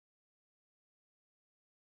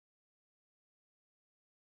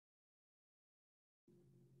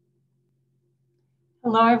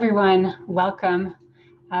Hello, everyone. Welcome.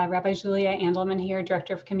 Rabbi Julia Andelman here,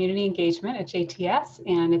 Director of Community Engagement at JTS,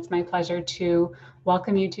 and it's my pleasure to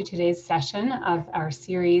welcome you to today's session of our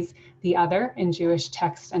series, The Other in Jewish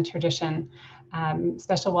Text and Tradition.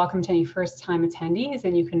 Special welcome to any first-time attendees,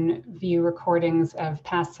 and you can view recordings of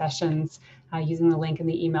past sessions using the link in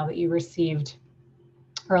the email that you received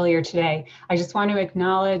earlier today. I just want to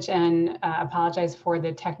acknowledge and apologize for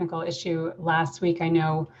the technical issue last week. I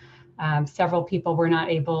know several people were not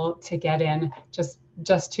able to get in.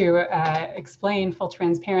 Just to explain full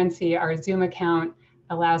transparency, our Zoom account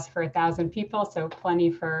allows for 1,000 people, so plenty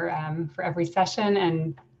for every session.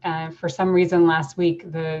 And for some reason last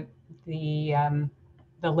week, the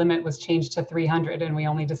limit was changed to 300, and we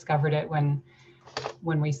only discovered it when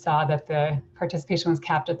we saw that the participation was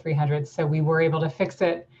capped at 300. So we were able to fix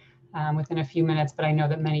it within a few minutes, but I know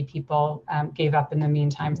that many people gave up in the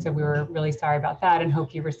meantime. So we were really sorry about that, and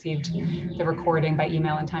hope you received the recording by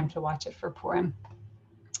email in time to watch it for Purim.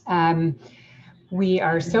 We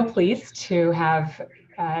are so pleased to have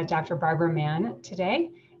Dr. Barbara Mann today,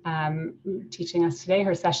 teaching us today.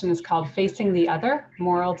 Her session is called Facing the Other,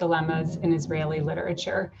 Moral Dilemmas in Israeli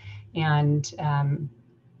Literature. And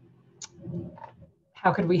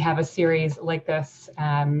how could we have a series like this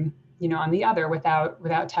on the other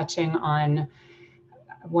without touching on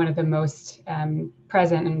one of the most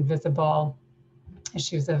present and visible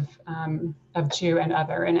issues of Jew and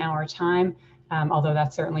other in our time, although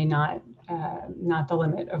that's certainly not the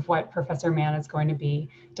limit of what Professor Mann is going to be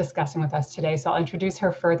discussing with us today. So I'll introduce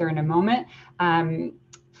her further in a moment.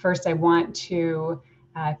 First, I want to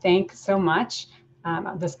thank so much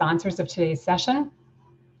the sponsors of today's session.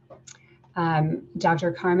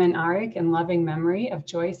 Dr. Carmen Arik in loving memory of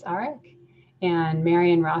Joyce Arik, and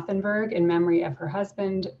Marion Rothenberg in memory of her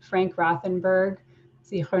husband, Frank Rothenberg,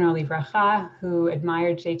 Zichrono Livracha, who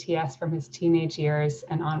admired JTS from his teenage years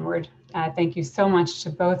and onward. Thank you so much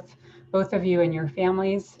to both of you and your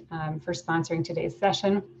families for sponsoring today's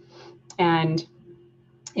session. And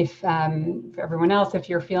if for everyone else, if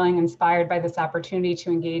you're feeling inspired by this opportunity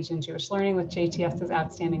to engage in Jewish learning with JTS's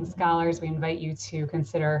outstanding scholars, we invite you to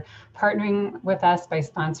consider partnering with us by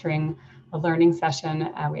sponsoring a learning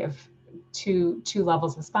session. We have two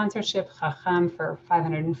levels of sponsorship: Chacham for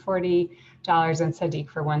 $540 and Tzaddik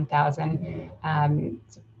for $1,000.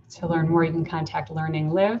 To learn more, you can contact Learning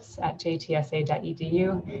Lives at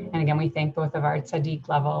jtsa.edu. And again, we thank both of our Tzaddik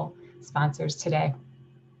level sponsors today.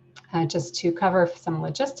 Just to cover some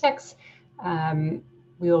logistics, Professor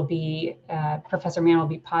Mann will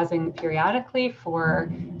be pausing periodically for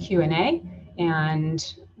Q&A,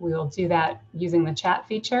 and we will do that using the chat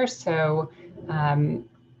feature. So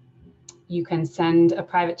you can send a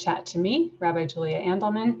private chat to me, Rabbi Julia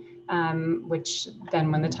Andelman, which then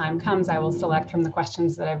when the time comes, I will select from the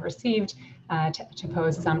questions that I've received to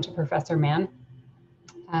pose some to Professor Mann.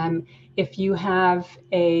 If you have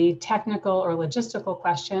a technical or logistical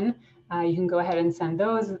question, you can go ahead and send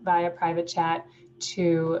those via private chat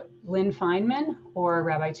to Lynn Feynman or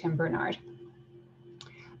Rabbi Tim Bernard.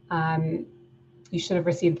 You should have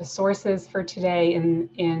received the sources for today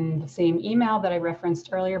in the same email that I referenced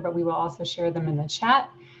earlier, but we will also share them in the chat.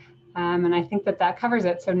 And I think that covers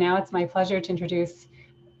it. So now it's my pleasure to introduce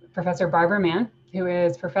Professor Barbara Mann, who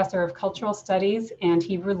is Professor of Cultural Studies and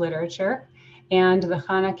Hebrew Literature and the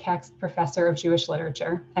Chana Kekst Professor of Jewish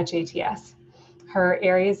Literature at JTS. Her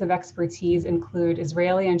areas of expertise include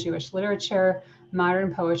Israeli and Jewish literature,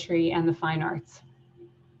 modern poetry, and the fine arts.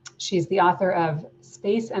 She's the author of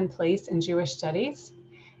Space and Place in Jewish Studies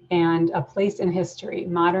and A Place in History,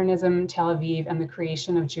 Modernism, Tel Aviv, and the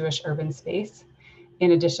Creation of Jewish Urban Space,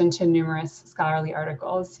 in addition to numerous scholarly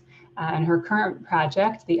articles. And her current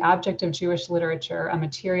project, The Object of Jewish Literature, A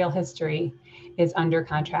Material History, is under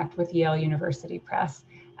contract with Yale University Press.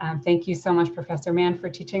 Thank you so much, Professor Mann, for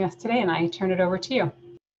teaching us today, and I turn it over to you.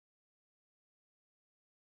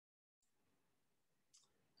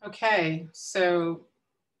 Okay, so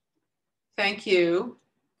thank you.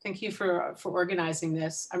 Thank you for organizing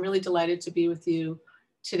this. I'm really delighted to be with you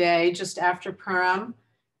today, just after Purim,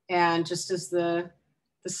 and just as the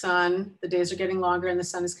days are getting longer and the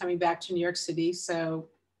sun is coming back to New York City. So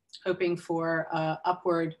hoping for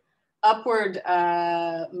upward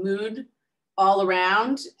mood all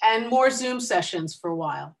around and more Zoom sessions for a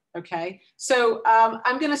while. Okay, so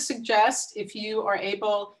I'm going to suggest if you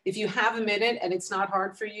have a minute and it's not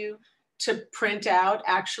hard for you to print out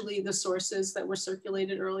actually the sources that were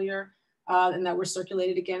circulated earlier and that were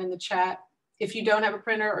circulated again in the chat. If you don't have a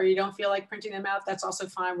printer or you don't feel like printing them out, that's also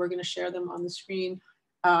fine. We're going to share them on the screen.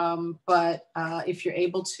 But if you're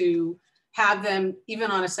able to have them even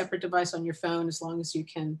on a separate device on your phone, as long as you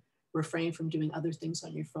can refrain from doing other things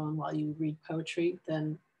on your phone while you read poetry,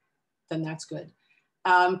 then that's good.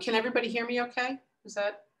 Can everybody hear me okay?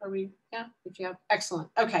 Yeah, if you have, excellent.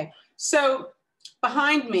 Okay, so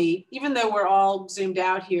behind me, even though we're all zoomed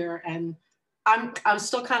out here and I'm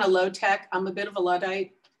still kind of low tech, I'm a bit of a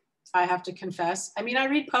Luddite, I have to confess. I mean, I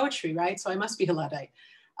read poetry, right? So I must be a Luddite.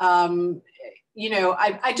 You know,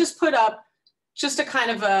 I just put up just a kind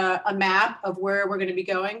of a map of where we're going to be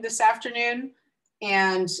going this afternoon.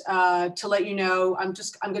 And to let you know, I'm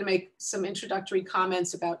going to make some introductory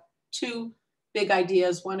comments about two big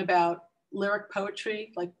ideas. One about lyric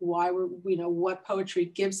poetry, like why what poetry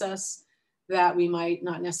gives us that we might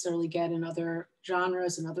not necessarily get in other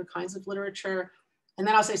genres and other kinds of literature. And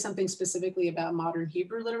then I'll say something specifically about modern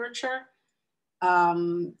Hebrew literature.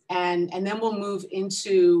 And then we'll move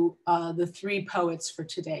into the three poets for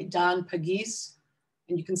today. Dan Pagis,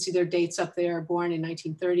 and you can see their dates up there, born in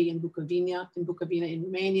 1930 in Bukovina in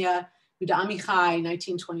Romania, Yehuda Amichai,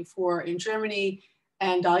 1924 in Germany,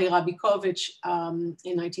 and Dalia Ravikovitch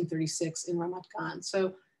in 1936 in Ramat Gan.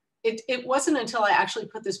 So it wasn't until I actually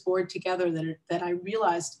put this board together that I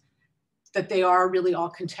realized that they are really all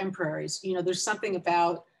contemporaries. You know, there's something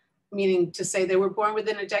about, meaning to say they were born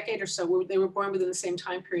within a decade or so, they were born within the same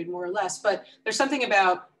time period, more or less, but there's something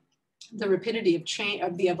about the rapidity of change,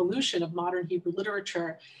 of the evolution of modern Hebrew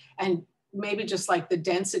literature, and maybe just like the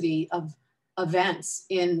density of events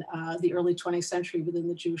in the early 20th century within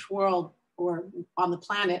the Jewish world or on the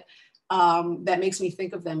planet, that makes me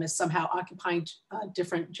think of them as somehow occupying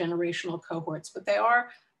different generational cohorts, but they are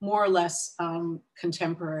more or less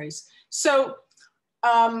contemporaries. So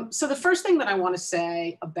the first thing that I want to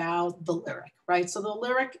say about the lyric, right? So the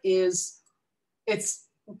lyric it's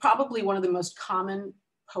probably one of the most common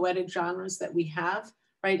poetic genres that we have,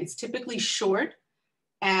 right? It's typically short,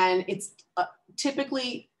 and it's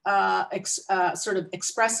typically sort of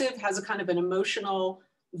expressive, has a kind of an emotional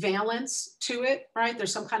valence to it, right?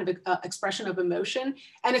 There's some kind of expression of emotion,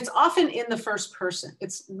 and it's often in the first person.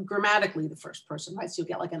 It's grammatically the first person, right? So you'll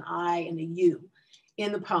get like an I and a you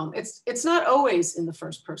in the poem. It's not always in the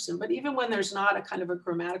first person, but even when there's not a kind of a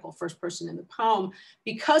grammatical first person in the poem,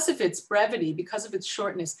 because of its brevity, because of its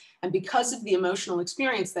shortness, and because of the emotional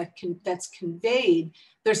experience that's conveyed,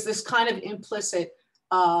 there's this kind of implicit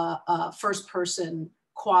first person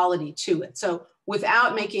quality to it. So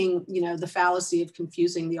without making, you know, the fallacy of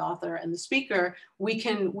confusing the author and the speaker, we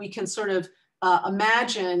can sort of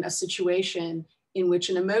imagine a situation in which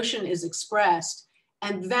an emotion is expressed,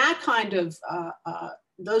 and that kind of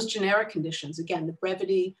those generic conditions, again, the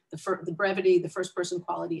brevity, the first person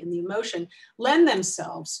quality, and the emotion lend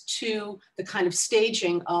themselves to the kind of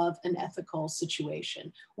staging of an ethical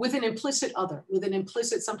situation with an implicit other,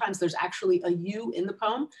 sometimes there's actually a you in the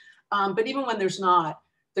poem, but even when there's not,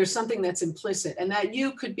 there's something that's implicit, and that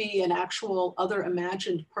you could be an actual other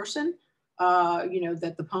imagined person, you know,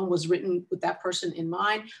 that the poem was written with that person in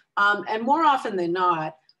mind. And more often than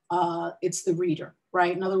not, it's the reader,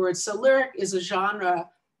 right? In other words, so lyric is a genre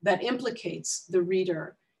that implicates the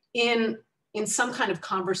reader in some kind of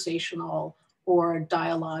conversational or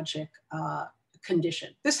dialogic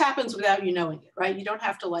condition. This happens without you knowing it, right? You don't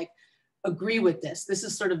have to like agree with this. This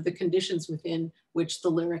is sort of the conditions within which the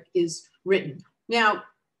lyric is written. Now,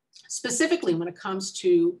 specifically when it comes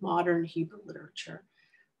to modern Hebrew literature,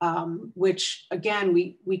 which again,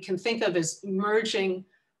 we can think of as emerging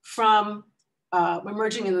in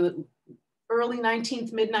the early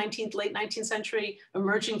 19th, mid 19th, late 19th century,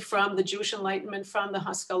 emerging from the Jewish Enlightenment, from the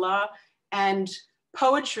Haskalah, and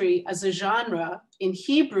poetry as a genre in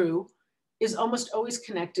Hebrew is almost always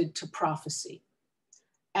connected to prophecy.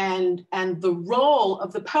 And the role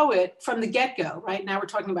of the poet from the get-go, right? Now we're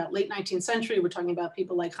talking about late 19th century, we're talking about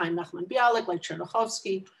people like Chaim Nachman Bialik, like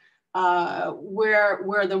Chernichovsky,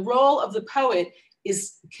 where the role of the poet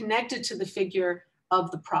is connected to the figure of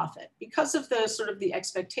the prophet, because of the sort of the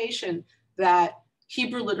expectation that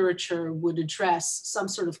Hebrew literature would address some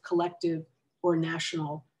sort of collective or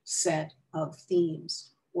national set of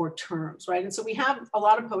themes or terms, right? And so we have a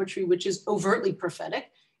lot of poetry which is overtly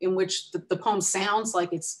prophetic, in which the poem sounds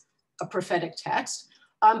like it's a prophetic text,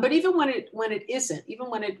 but even when it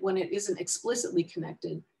isn't explicitly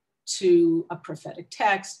connected to a prophetic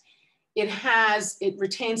text, it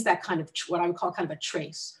retains that kind of what I would call kind of a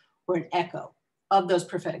trace or an echo of those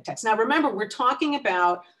prophetic texts. Now, remember, we're talking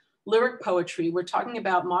about lyric poetry. We're talking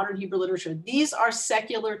about modern Hebrew literature. These are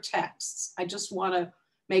secular texts. I just want to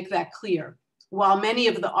make that clear. While many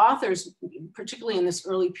of the authors, particularly in this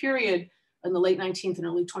early period, in the late 19th and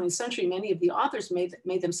early 20th century, many of the authors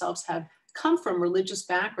made themselves have come from religious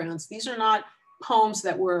backgrounds. These are not poems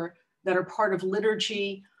that are part of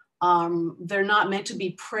liturgy They're not meant to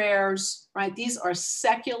be prayers, right? These are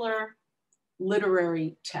secular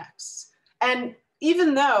literary texts. And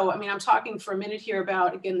even though, I mean, I'm talking for a minute here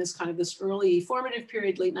about, again, this kind of this early formative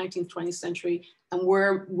period, late 19th, 20th century, and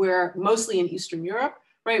we're mostly in Eastern Europe,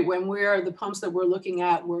 right? When the poems that we're looking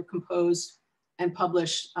at were composed and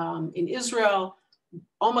published in Israel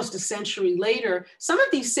almost a century later. Some of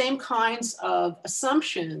these same kinds of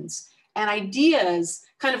assumptions and ideas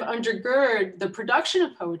kind of undergird the production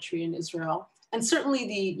of poetry in Israel, and certainly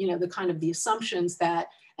the kind of the assumptions that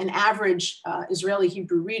an average Israeli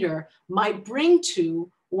Hebrew reader might bring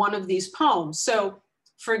to one of these poems. So,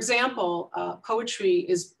 for example, poetry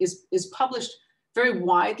is published very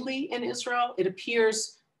widely in Israel. It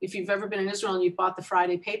appears, if you've ever been in Israel and you've bought the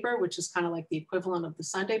Friday paper, which is kind of like the equivalent of the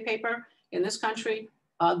Sunday paper in this country,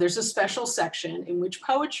 there's a special section in which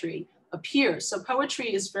poetry appears. So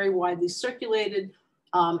poetry is very widely circulated.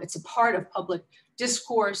 It's a part of public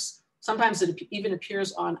discourse. Sometimes it even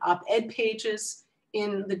appears on op-ed pages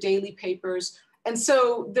in the daily papers. And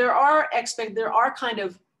so there are kind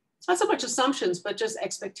of, not so much assumptions, but just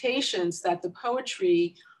expectations that the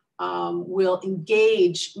poetry will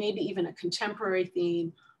engage maybe even a contemporary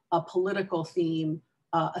theme, a political theme,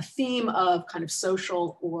 a theme of kind of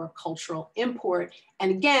social or cultural import.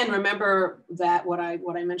 And again, remember that what I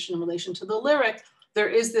mentioned in relation to the lyric, there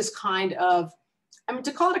is this kind of, I mean,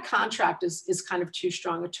 to call it a contract is kind of too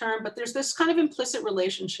strong a term, but there's this kind of implicit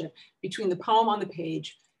relationship between the poem on the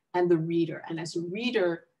page and the reader. And as a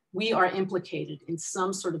reader, we are implicated in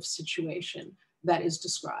some sort of situation that is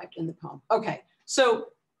described in the poem. Okay, so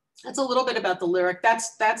that's a little bit about the lyric.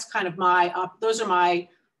 That's kind of those are my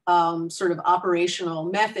sort of operational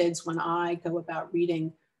methods when I go about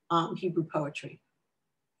reading Hebrew poetry.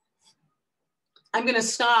 I'm going to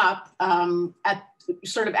stop at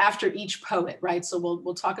sort of after each poet, right? So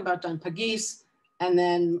we'll talk about Dan Pagis, and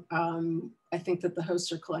then I think that the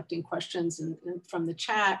hosts are collecting questions from the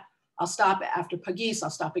chat. I'll stop after Pagis, I'll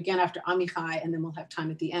stop again after Amichai, and then we'll have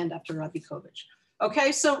time at the end after Ravikovitch.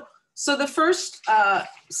 Okay, so the first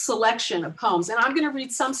selection of poems, and I'm going to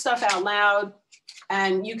read some stuff out loud,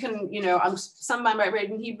 and you can, some I might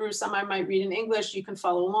read in Hebrew, some I might read in English. You can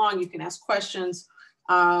follow along, you can ask questions,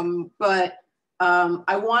 but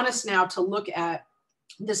I want us now to look at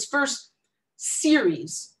this first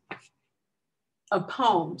series of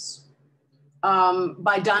poems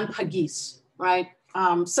by Dan Pagis, right?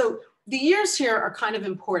 So the years here are kind of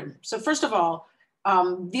important. So first of all,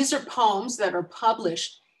 these are poems that are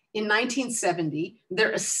published in 1970.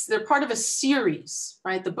 They're part of a series,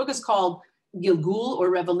 right? The book is called Gilgul, or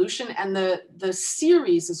Revolution, and the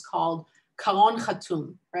series is called Karon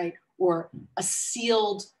Khatum, right? Or a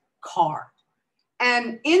sealed card.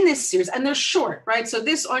 And in this series, and they're short, right? So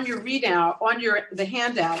this on your readout, the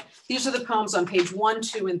handout, these are the poems on page 1,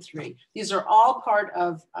 2, and 3. These are all part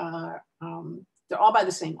of, they're all by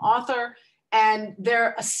the same author, and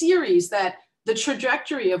they're a series that the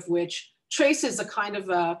trajectory of which traces a kind of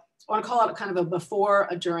I want to call it a kind of a before,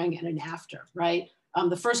 a during, and an after, right?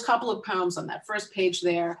 The first couple of poems on that first page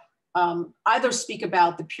there either speak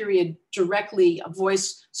about the period directly, a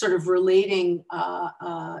voice sort of relating,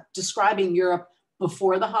 describing Europe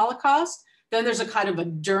before the Holocaust. Then there's a kind of a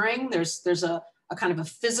during, there's a kind of a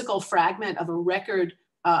physical fragment of a record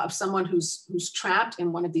of someone who's trapped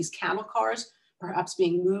in one of these cattle cars, perhaps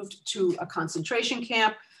being moved to a concentration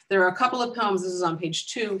camp. There are a couple of poems, this is on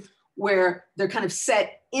page 2, where they're kind of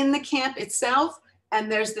set in the camp itself.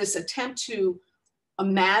 And there's this attempt to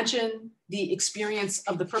imagine the experience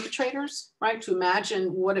of the perpetrators, right? To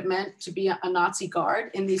imagine what it meant to be a Nazi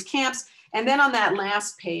guard in these camps. And then on that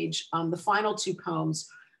last page, the final 2 poems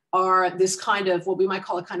are this kind of, what we might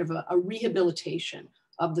call a kind of a rehabilitation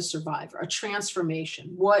of the survivor, a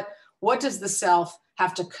transformation. What does the self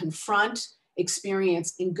have to confront,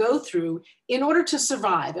 experience, and go through in order to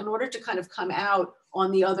survive, in order to kind of come out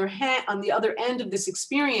on the other end of this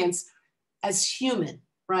experience as human,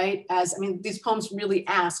 right? As, I mean, these poems really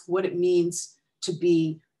ask what it means to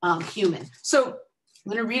be human. So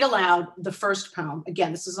I'm going to read aloud the first poem.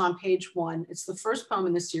 Again, this is on page 1. It's the first poem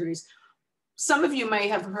in this series. Some of you may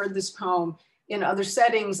have heard this poem in other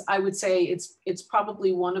settings. I would say it's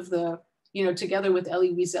probably one of the, together with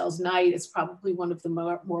Elie Wiesel's Night, it's probably one of the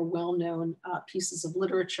more well-known pieces of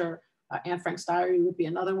literature. Anne Frank's Diary would be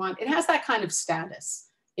another one. It has that kind of status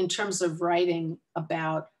in terms of writing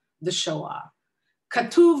about the Shoah.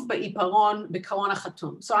 Katuv ba'iparon b'karon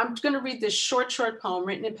hachatum. So I'm going to read this short poem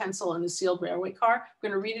written in pencil in the sealed railway car. I'm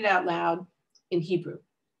going to read it out loud in Hebrew.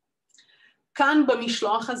 Kan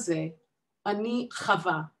b'mishloach hazeh ani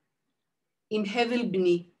chava im hevel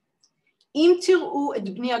bni. Im tir'u et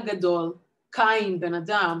bni agadol Kain ben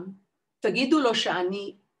Adam, tagidu lo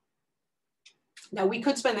sha'ani. Now we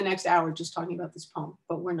could spend the next hour just talking about this poem,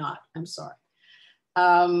 but we're not, I'm sorry.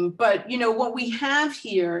 But you know, what we have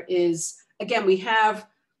here is, again, we have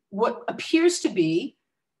what appears to be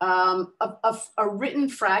a written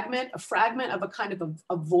fragment, a fragment of a kind of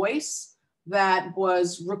a voice that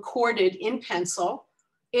was recorded in pencil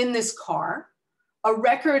in this car, a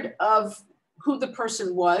record of who the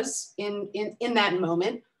person was in that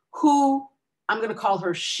moment, who I'm going to call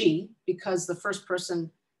her she, because the first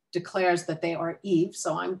person declares that they are Eve.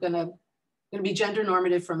 So I'm going to be gender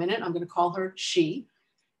normative for a minute. I'm going to call her she.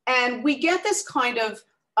 And we get this kind of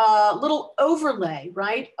little overlay,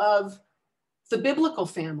 right, of the biblical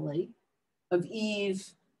family of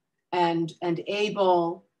Eve and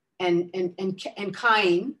Abel and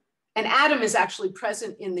Cain. And Adam is actually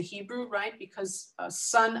present in the Hebrew, right, because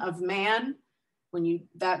son of man, when you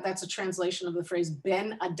that's a translation of the phrase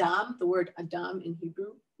ben Adam. The word Adam in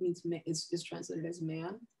Hebrew means is translated as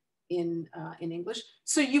man in English.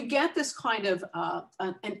 So you get this kind of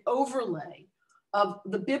an overlay of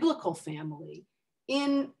the biblical family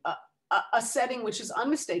in a setting which is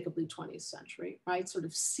unmistakably 20th century, right? Sort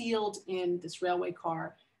of sealed in this railway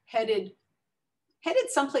car, headed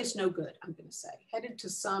someplace no good, I'm going to say. Headed to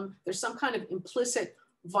there's some kind of implicit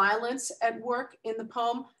violence at work in the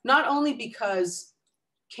poem, not only because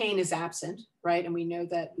Cain is absent, right? And we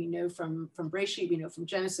know from Breshit, we know from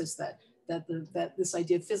Genesis that this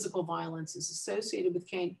idea of physical violence is associated with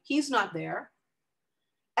Cain. He's not there.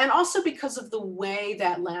 And also because of the way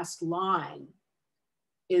that last line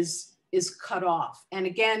is cut off. And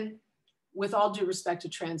again, with all due respect to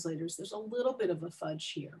translators, there's a little bit of a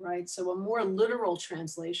fudge here, right? So a more literal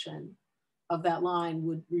translation of that line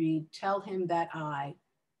would read, tell him that I,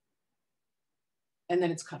 and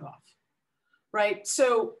then it's cut off, right?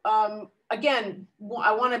 So again,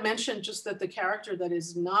 I want to mention just that the character that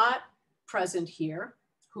is not present here,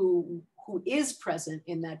 who is present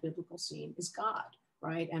in that biblical scene, is God,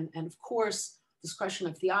 right? And of course, this question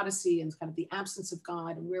of theodicy and kind of the absence of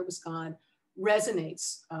God and where was God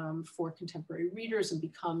resonates for contemporary readers and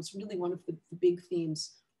becomes really one of the big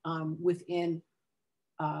themes within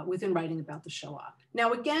writing about the Shoah.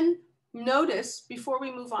 Now, again, notice before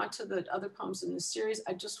we move on to the other poems in this series,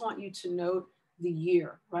 I just want you to note the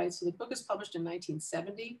year, right? So the book is published in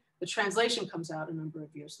 1970. The translation comes out a number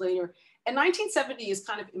of years later. And 1970 is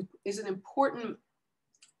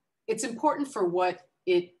it's important for what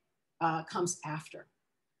it comes after,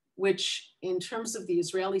 which in terms of the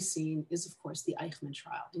Israeli scene is of course the Eichmann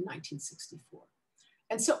trial in 1964.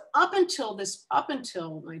 And so up until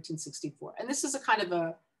 1964, and this is a kind of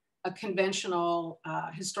a conventional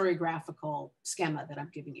historiographical schema that I'm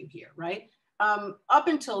giving you here, right? Up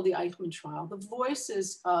until the Eichmann trial, the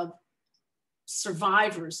voices of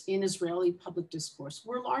survivors in Israeli public discourse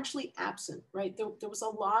were largely absent, right? There was a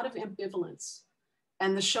lot of ambivalence,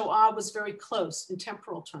 and the Shoah was very close in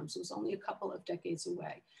temporal terms. It was only a couple of decades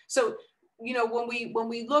away. So, you know, when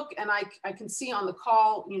we look, and I can see on the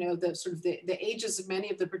call, you know, the sort of the ages of many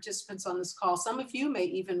of the participants on this call. Some of you may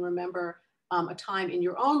even remember a time in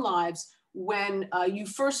your own lives when you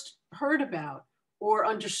first heard about or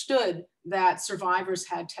understood that survivors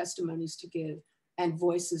had testimonies to give and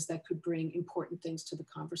voices that could bring important things to the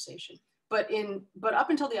conversation. But up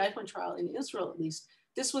until the Eichmann trial in Israel, at least,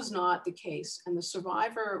 this was not the case. And the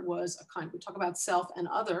survivor was we talk about self and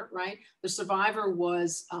other, right? The survivor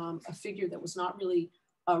was a figure that was not really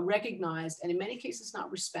recognized and in many cases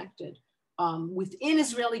not respected within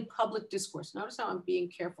Israeli public discourse. Notice how I'm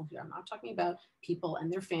being careful here. I'm not talking about people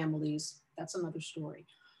and their families. That's another story.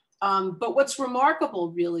 But what's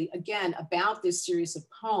remarkable really, again, about this series of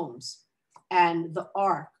poems and the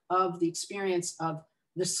arc of the experience of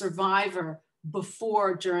the survivor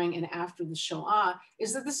before, during, and after the Shoah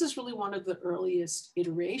is that this is really one of the earliest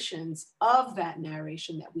iterations of that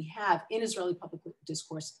narration that we have in Israeli public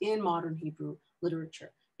discourse in modern Hebrew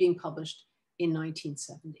literature, being published in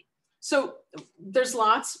 1970. So there's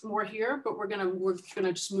lots more here, but we're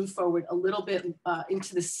gonna just move forward a little bit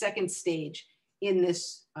into the second stage in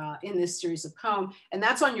this series of poems, and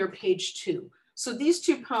that's on your page 2. So these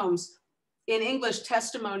two poems in English,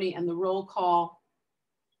 Testimony and the Roll Call.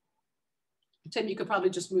 Tim, you could probably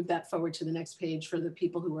just move that forward to the next page for the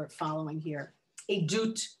people who are following here.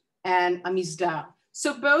 Edut and Amizdah.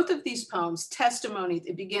 So both of these poems, Testimony,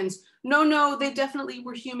 it begins, no, they definitely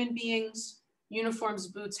were human beings, uniforms,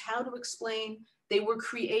 boots. How to explain? They were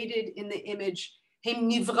created in the image, Hem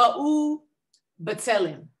nivra'u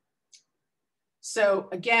b'tselem. So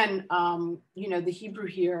again, you know, the Hebrew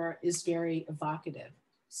here is very evocative.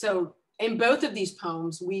 So in both of these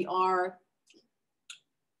poems, we are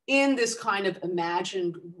in this kind of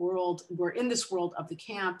imagined world, we're in this world of the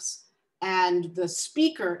camps, and the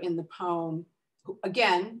speaker in the poem, who,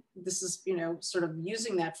 again, this is, you know, sort of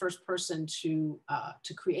using that first person to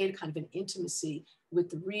create a kind of an intimacy with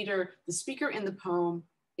the reader. The speaker in the poem,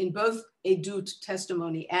 in both edut,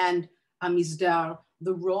 testimony, and amizdar,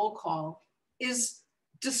 the roll call, is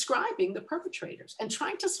describing the perpetrators and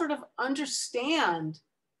trying to sort of understand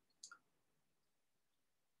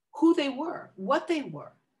who they were, what they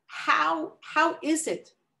were, how is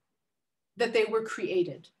it that they were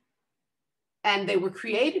created? And they were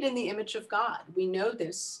created in the image of God. We know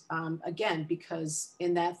this, again, because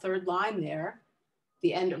in that third line there,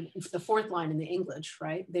 the end of the fourth line in the English,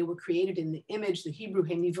 right? They were created in the image, the Hebrew,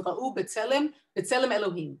 Henivra'u b'tselem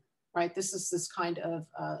Elohim, right? This is this kind of,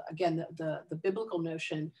 again, the biblical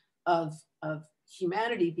notion of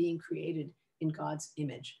humanity being created in God's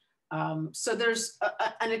image. So there's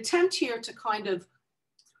an attempt here to kind of,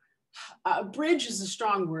 bridge is a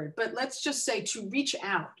strong word, but let's just say to reach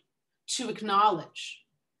out, to acknowledge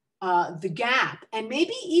the gap, and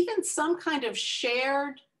maybe even some kind of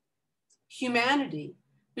shared humanity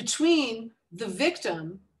between the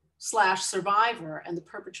victim / survivor and the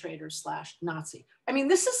perpetrator / Nazi. I mean,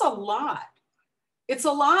 this is a lot. It's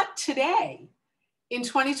a lot today in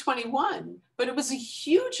 2021, but it was a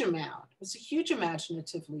huge amount. It was a huge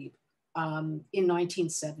imaginative leap in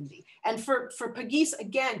 1970. And for Pagis,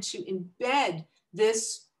 again, to embed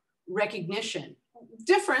this recognition,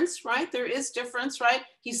 difference, right? There is difference, right?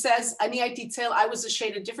 He says, Ani hayiti tzel, I was a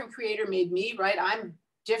shade, a different creator made me, right? I'm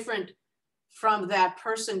different from that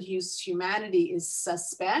person whose humanity is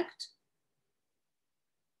suspect.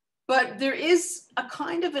 But there is a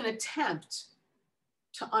kind of an attempt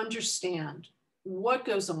to understand what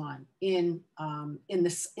goes on in the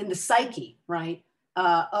psyche, right,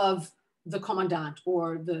 of the commandant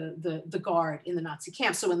or the guard in the Nazi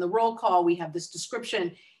camp. So in the roll call, we have this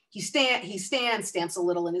description. He stands, stamps a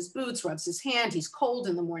little in his boots, rubs his hand. He's cold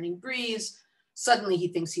in the morning breeze. Suddenly he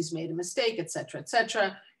thinks he's made a mistake, et cetera, et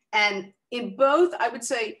cetera. And in both, I would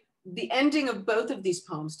say, the ending of both of these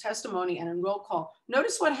poems, testimony and in roll call,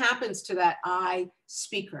 notice what happens to that I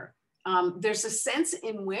speaker. There's a sense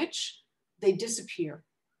in which they disappear.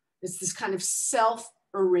 It's this kind of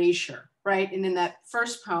self-erasure, right? And in that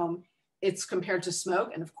first poem, it's compared to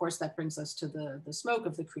smoke. And of course, that brings us to the smoke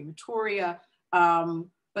of the crematoria.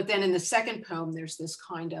 But then in the second poem, there's this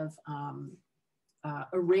kind of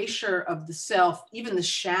erasure of the self. Even the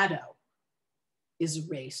shadow is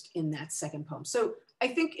erased in that second poem. So I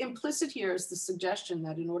think implicit here is the suggestion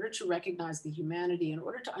that in order to recognize the humanity, in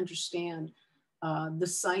order to understand the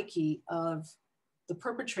psyche of the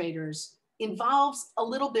perpetrators, involves a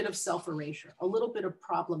little bit of self-erasure, a little bit of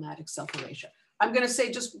problematic self-erasure. I'm going to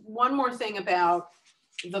say just one more thing about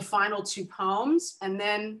the final two poems, and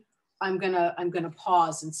then I'm gonna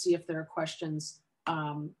pause and see if there are questions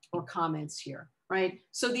or comments here, right?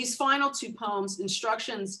 So these final two poems,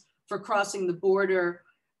 instructions for crossing the border,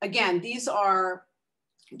 again, these are,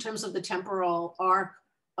 in terms of the temporal arc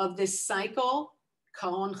of this cycle,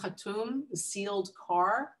 Kaon Khatum, the sealed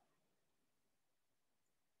car.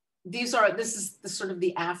 This is the sort of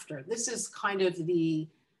the after. This is kind of the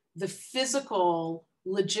physical,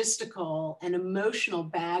 logistical, and emotional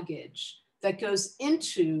baggage that goes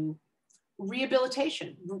into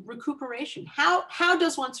rehabilitation, recuperation. How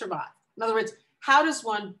does one survive? In other words, how does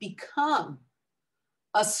one become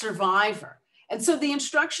a survivor? And so the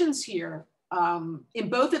instructions here in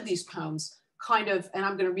both of these poems kind of, and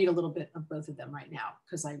I'm going to read a little bit of both of them right now,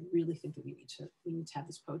 because I really think that we need to have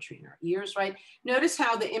this poetry in our ears, right? Notice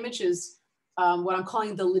how the images, what I'm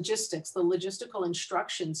calling the logistics, the logistical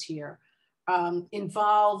instructions here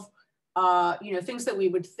involve things that we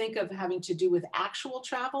would think of having to do with actual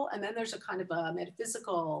travel. And then there's a kind of a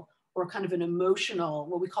metaphysical or kind of an emotional,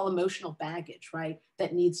 what we call emotional baggage, right?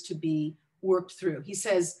 That needs to be worked through. He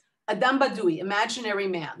says, Adam Badui, imaginary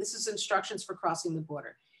man. This is instructions for crossing the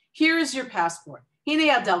border. Here is your passport. Hine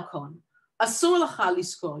adalkon. Asur lecha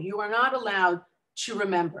liskor. You are not allowed to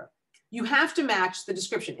remember. You have to match the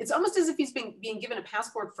description. It's almost as if he's being given a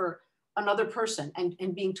passport for another person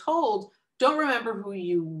and being told, don't remember who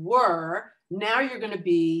you were. Now you're going to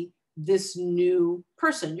be this new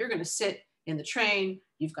person. You're going to sit in the train.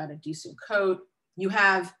 You've got a decent coat. You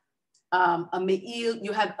have a me'il.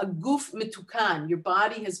 You have a guf mitukan. Your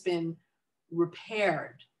body has been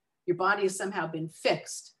repaired. Your body has somehow been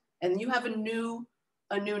fixed. And you have a new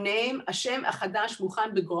name, Hashem achadash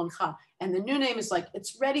muchan begroncha. And the new name is like,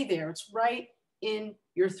 it's ready there. It's right in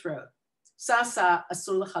your throat. Sasa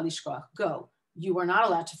asur lecha lishkoach. Go. You are not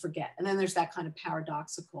allowed to forget. And then there's that kind of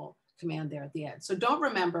paradoxical command there at the end. So don't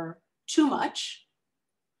remember too much.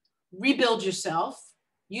 rebuild yourself,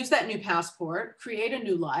 use that new passport, create a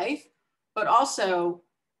new life, but also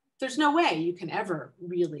there's no way you can ever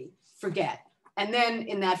really forget. And then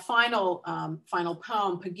in that final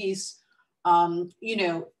poem, Pagis, you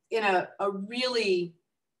know, in a really,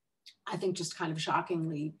 I think just kind of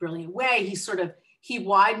shockingly brilliant way, he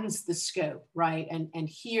widens the scope, right? And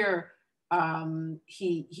here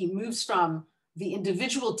he moves from the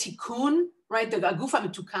individual tikkun, right? The aguf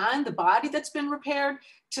hamitukan, the body that's been repaired,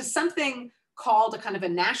 to something called a kind of a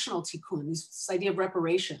national tikkun, this idea of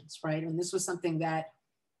reparations, right? And this was something that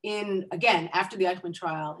again, after the Eichmann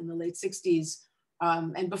trial in the late 60s,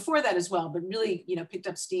 and before that as well, but really, you know, picked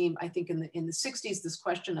up steam, I think in the 60s, this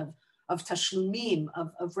question of tashlumim,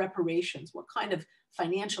 of reparations. What kind of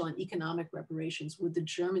financial and economic reparations would the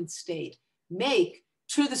German state make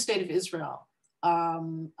to the state of Israel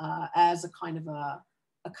as a kind of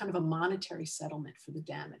a monetary settlement for the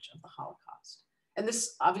damage of the Holocaust? And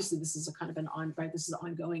this, obviously, this is a kind of this is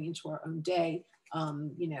ongoing into our own day.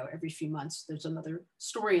 You know, every few months, there's another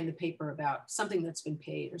story in the paper about something that's been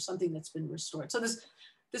paid or something that's been restored. So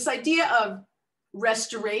this idea of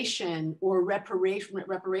restoration or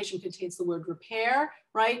reparation contains the word repair,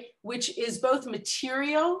 right? Which is both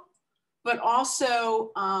material, but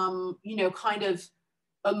also, you know, kind of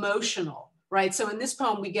emotional, right? So in this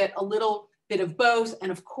poem, we get a little bit of both.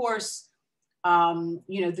 And of course,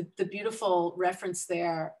 you know, the beautiful reference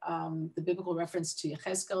there, the biblical reference to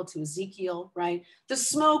Yechezkel, to Ezekiel, right? The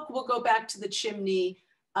smoke will go back to the chimney.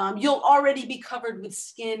 You'll already be covered with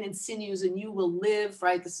skin and sinews and you will live,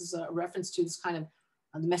 right? This is a reference to this kind of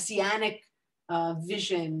messianic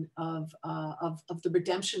vision of the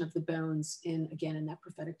redemption of the bones in that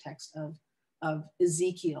prophetic text of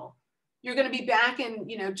Ezekiel. You're going to be back in,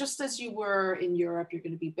 you know, just as you were in Europe, you're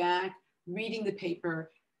going to be back reading the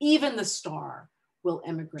paper. Even the star will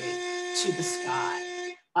emigrate to the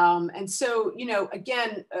sky. And so, you know,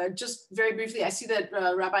 again, just very briefly, I see that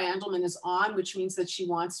Rabbi Andelman is on, which means that she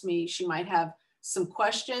might have some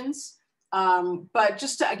questions. But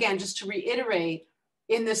just to reiterate,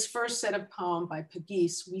 in this first set of poem by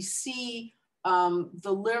Pagis, we see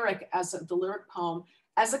the lyric poem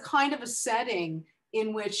as a kind of a setting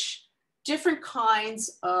in which different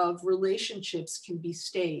kinds of relationships can be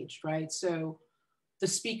staged, right? So the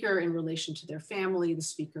speaker in relation to their family, the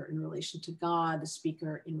speaker in relation to God, the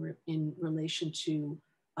speaker in relation to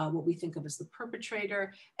what we think of as the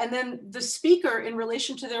perpetrator, and then the speaker in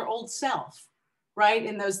relation to their old self, right?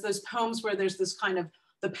 In those poems where there's this kind of,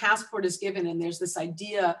 the passport is given and there's this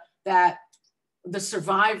idea that the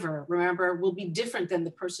survivor, remember, will be different than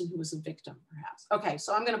the person who was a victim, perhaps. Okay,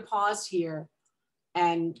 so I'm gonna pause here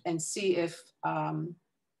and see if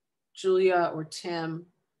Julia or Tim,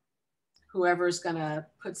 whoever's gonna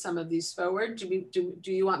put some of these forward. Do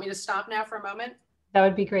you want me to stop now for a moment? That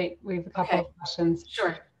would be great. We have a couple of questions.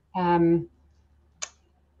 Sure. Okay,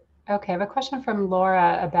 I have a question from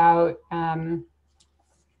Laura about,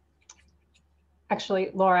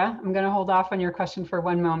 actually, Laura, I'm gonna hold off on your question for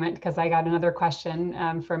one moment because I got another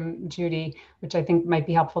question from Judy, which I think might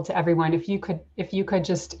be helpful to everyone. If you could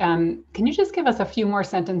just, can you just give us a few more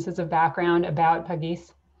sentences of background about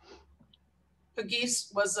Pagis?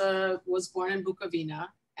 Pagis was born in Bukovina,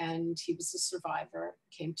 and he was a survivor.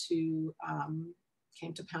 Came to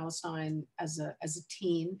Palestine as a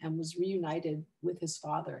teen and was reunited with his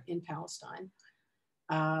father in Palestine.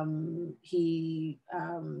 He,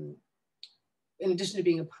 in addition to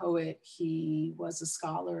being a poet, he was a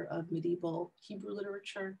scholar of medieval Hebrew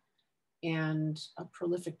literature and a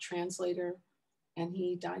prolific translator, and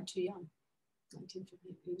he died too young.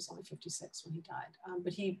 1950, he was only 56 when he died.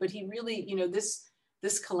 But he really, you know, this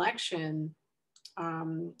collection,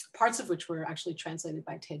 parts of which were actually translated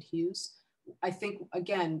by Ted Hughes, I think,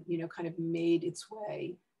 again, you know, kind of made its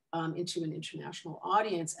way into an international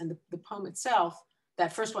audience. And the poem itself,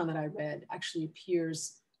 that first one that I read, actually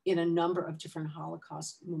appears in a number of different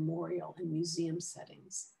Holocaust memorial and museum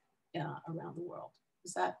settings around the world.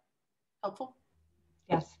 Is that helpful?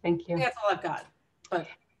 Yes, thank you. I think that's all I've got. But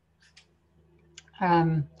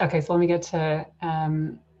okay, so let me get to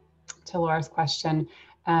Laura's question.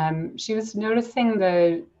 She was noticing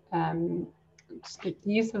the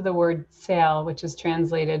use of the word sail, which is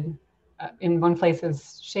translated in one place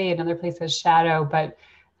as shade, another place as shadow, but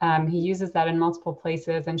he uses that in multiple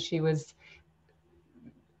places. And she was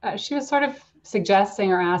sort of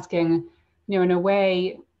suggesting or asking, you know, in a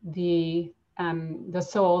way, the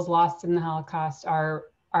souls lost in the Holocaust are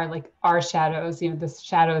like our shadows, you know, the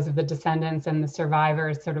shadows of the descendants and the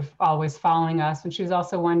survivors sort of always following us. And she was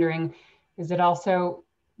also wondering, is it also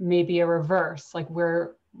maybe a reverse, like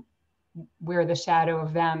we're the shadow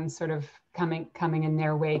of them sort of coming in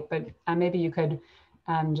their wake. But maybe you could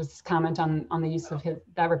just comment on the use of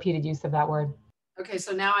that repeated use of that word. Okay,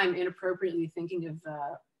 so now I'm inappropriately thinking of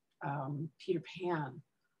Peter Pan,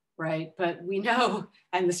 right? But we know,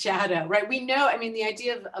 and the shadow, right? We know, I mean, the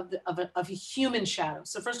idea of a human shadow.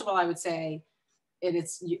 So first of all, I would say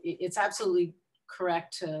it's absolutely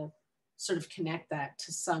correct to sort of connect that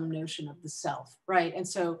to some notion of the self, right? And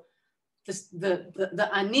so the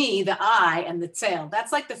ani, the I, and the tzel,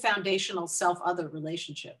 that's like the foundational self-other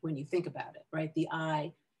relationship when you think about it, right? The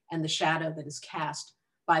I and the shadow that is cast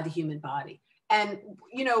by the human body. And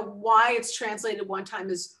you know why it's translated one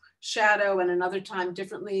time as shadow and another time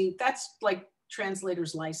differently, that's like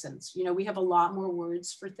translator's license. You know, we have a lot more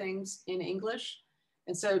words for things in English.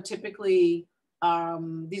 And so typically,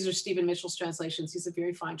 these are Stephen Mitchell's translations. He's a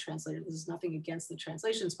very fine translator. This is nothing against the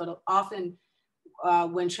translations, but often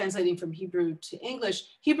when translating from Hebrew to English,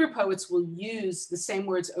 Hebrew poets will use the same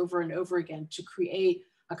words over and over again to create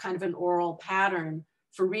a kind of an oral pattern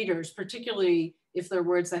for readers, particularly if they're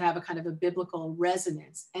words that have a kind of a biblical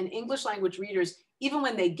resonance. And English language readers, even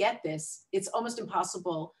when they get this, it's almost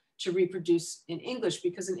impossible to reproduce in English,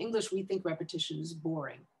 because in English, we think repetition is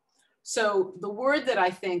boring. So the word that I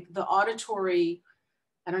think, the auditory,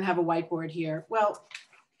 I don't have a whiteboard here. Well,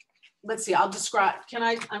 let's see, I'll describe, can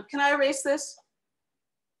I erase this?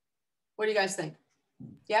 What do you guys think?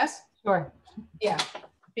 Yes? Sure. Yeah,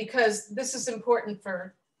 because this is important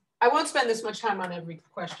for, I won't spend this much time on every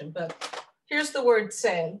question, but here's the word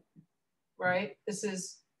tzel, right? This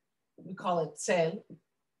is, we call it tzel.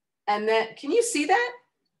 And then, can you see that?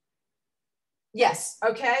 Yes,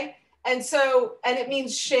 okay. And so, and it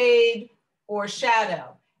means shade or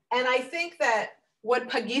shadow. And I think that what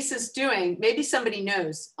Pagis is doing, maybe somebody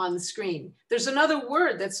knows on the screen, there's another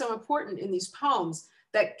word that's so important in these poems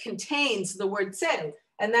that contains the word tzel,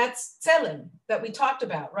 and that's tzelim that we talked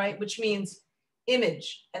about, right? Which means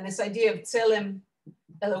image, and this idea of tzelim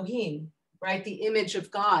Elohim, right? The image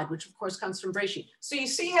of God, which of course comes from Breshit. So you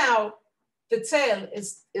see how the tzel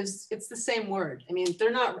is it's the same word. I mean,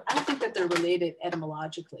 they're not, I don't think that they're related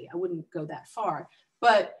etymologically. I wouldn't go that far.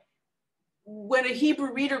 But when a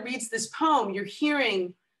Hebrew reader reads this poem, you're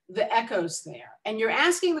hearing the echoes there. And you're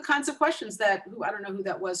asking the kinds of questions that, I don't know who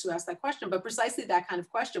that was who asked that question, but precisely that kind of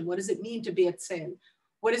question. What does it mean to be a tzel?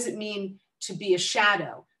 What does it mean to be a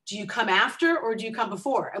shadow? Do you come after or do you come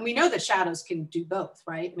before? And we know that shadows can do both,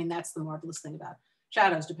 right? I mean, that's the marvelous thing about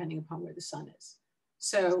shadows, depending upon where the sun is.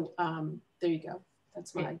 So there you go.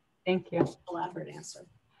 That's my Thank you. elaborate answer.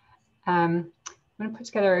 I'm going to put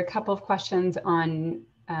together a couple of questions on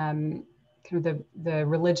kind of the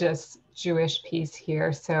religious Jewish piece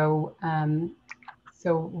here. So,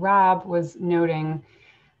 so Rob was noting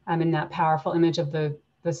in that powerful image of the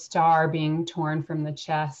star being torn from the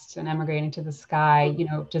chest and emigrating to the sky, you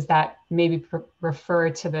know, does that maybe refer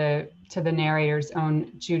to the narrator's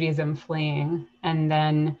own Judaism fleeing? And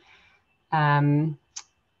then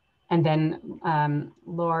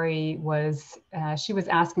Laurie was, she was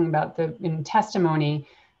asking about in testimony,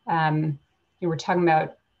 you were talking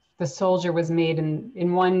about the soldier was made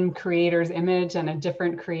in one creator's image and a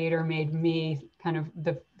different creator made me, kind of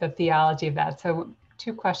the theology of that. So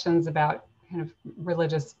 2 questions about kind of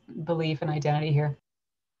religious belief and identity here.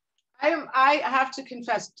 I have to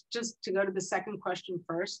confess, just to go to the second question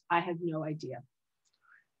first, I have no idea.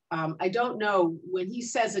 I don't know, when he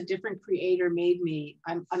says a different creator made me,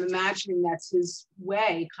 I'm imagining that's his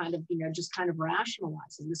way, kind of, you know, just kind of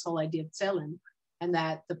rationalizing this whole idea of tzelem, and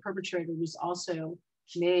that the perpetrator was also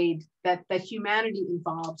made, that humanity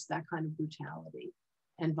involves that kind of brutality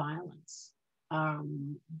and violence.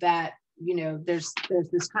 That, you know, there's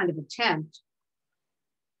this kind of attempt,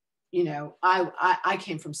 you know, I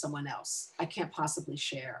came from someone else. I can't possibly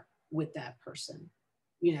share with that person.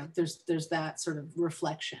 You know, there's that sort of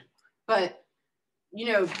reflection. But, you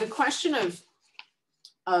know, the question of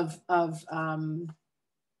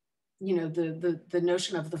you know, the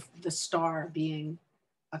notion of the star being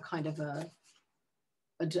a kind of a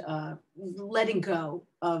letting go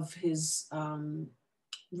of his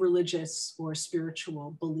religious or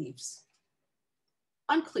spiritual beliefs.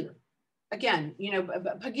 Unclear. Again, you know,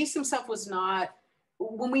 Pagis himself was not,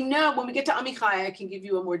 when we get to Amichai, I can give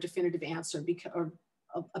you a more definitive answer, or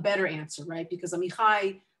a better answer, right? Because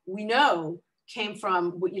Amichai, we know, came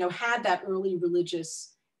from, you know, had that early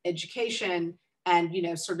religious education and, you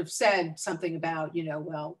know, sort of said something about, you know,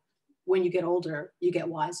 well, when you get older, you get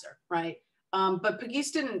wiser, right? But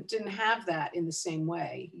Pagis didn't have that in the same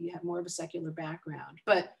way. He had more of a secular background.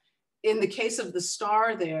 But in the case of the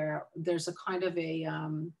star there's a kind of a,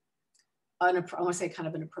 I want to say kind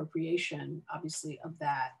of an appropriation, obviously,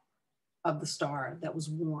 of the star that was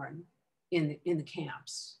worn in the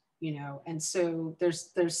camps, you know, and so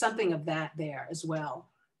there's something of that there as well.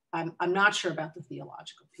 I'm not sure about the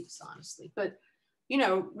theological piece, honestly, but you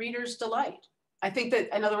know, readers delight. I think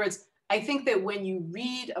that, in other words, I think that when you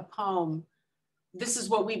read a poem, this is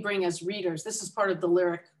what we bring as readers. This is part of the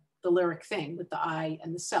lyric thing with the I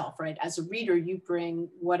and the self, right? As a reader, you bring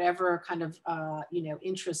whatever kind of, you know,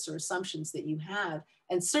 interests or assumptions that you have.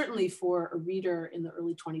 And certainly for a reader in the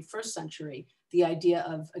early 21st century, the idea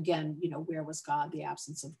of, again, you know, where was God, the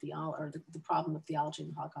absence of theology, or the problem of theology in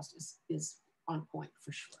the Holocaust is on point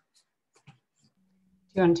for sure. Do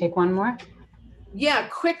you want to take one more? Yeah,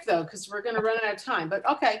 quick though, because we're going to run out of time, but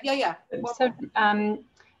okay, yeah. So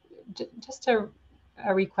just a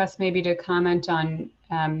request maybe to comment on,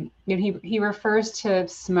 you know, he refers to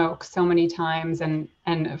smoke so many times, and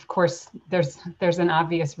of course there's an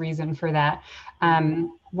obvious reason for that.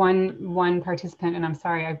 One participant, and I'm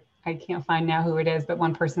sorry, I can't find now who it is, but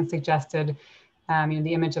one person suggested, you know,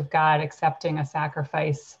 the image of God accepting a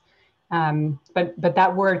sacrifice. But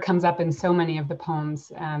that word comes up in so many of the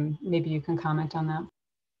poems. Maybe you can comment on that.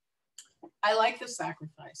 I like the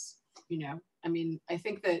sacrifice, you know, I mean, I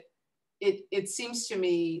think that it seems to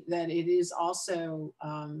me that it is also,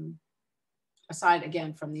 aside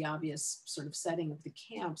again from the obvious sort of setting of the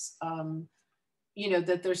camps, you know,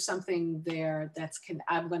 that there's something there that's,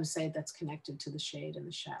 I'm going to say that's connected to the shade and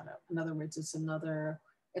the shadow. In other words, it's another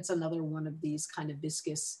one of these kind of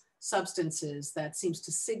viscous substances that seems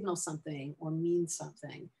to signal something or mean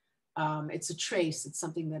something. It's a trace, it's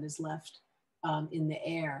something that is left in the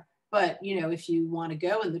air. But, you know, if you want to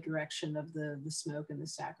go in the direction of the smoke and the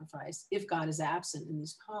sacrifice, if God is absent in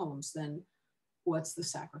these poems, then what's the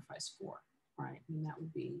sacrifice for, right? I mean, that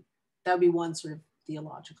would be one sort of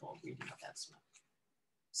theological reading of that smoke.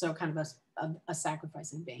 So kind of a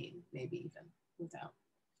sacrifice in vain, maybe even, without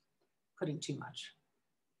putting too much.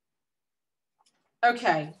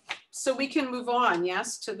 Okay, so we can move on,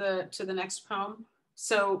 yes, to the next poem.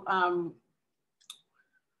 So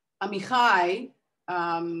Amichai,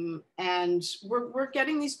 and we're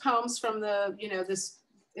getting these poems from the, you know, this,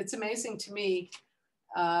 it's amazing to me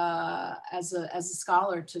as a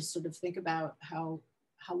scholar to sort of think about how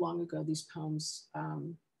long ago these poems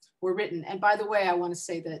were written. And by the way, I want to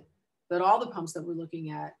say that all the poems that we're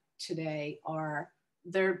looking at today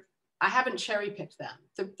I haven't cherry picked them.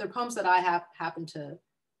 They're poems that I happen to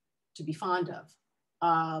be fond of.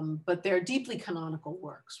 But they're deeply canonical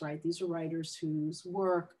works, right? These are writers whose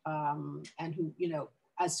work and who, you know,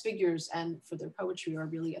 as figures and for their poetry are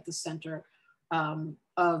really at the center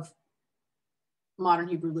of modern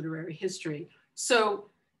Hebrew literary history. So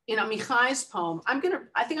in Amichai's poem, I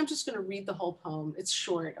think I'm just gonna read the whole poem. It's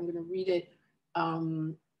short, I'm gonna read it.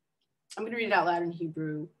 I'm gonna read it out loud in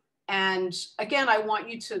Hebrew. And again, I want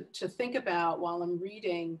you to think about while I'm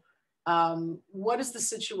reading, what is the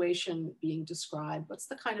situation being described? What's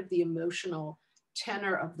the kind of the emotional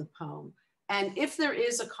tenor of the poem? And if there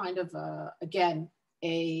is a kind of again,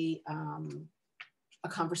 a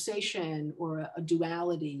conversation or a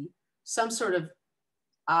duality, some sort of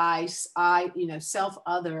you know,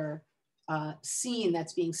 self-other scene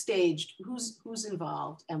that's being staged, who's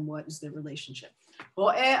involved and what is the relationship?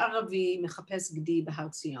 An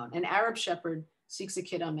Arab shepherd seeks a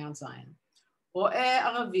kid on Mount Zion. רואה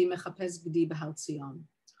ערבי מחפש גדי בהר ציון,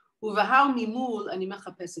 ובהר ממול אני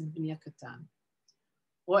מחפשת בני הקטן.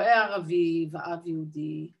 רואה ערבי ואב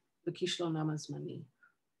יהודי בכישלונם הזמני.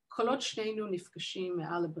 קולות שנינו נפגשים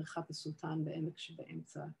מעל לבריכת הסולטן בעמק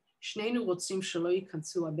שבאמצע. שנינו רוצים שלא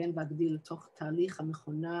ייכנסו הבן והגדי לתוך תהליך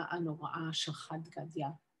המכונה הנוראה של חד גדיה.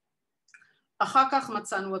 אחר כך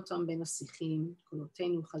מצאנו אותם בין השיחים,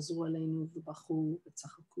 קולותינו חזרו עלינו ובכו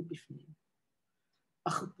וצחקו בפנים.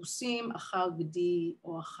 החיפושים אחר גדי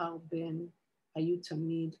או אחר בן היו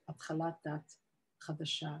תמיד התחלת דת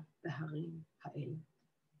חדשה בהרים האלה.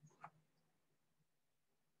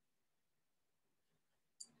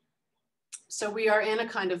 So we are in a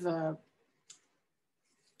kind of a,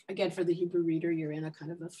 again, for the Hebrew reader, you're in a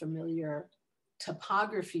kind of a familiar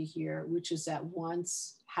topography here, which is at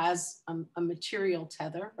once has a material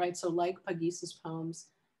tether, right? So like Pagis's poems,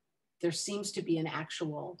 there seems to be an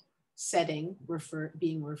actual setting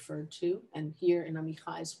being referred to. And here in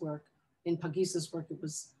Amichai's work, in Pagis's work, it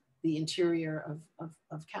was the interior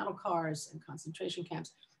of cattle cars and concentration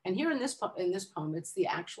camps. And here in this poem, it's the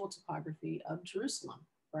actual topography of Jerusalem,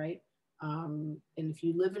 right? And if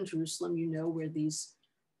you live in Jerusalem, you know where these,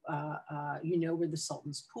 you know where the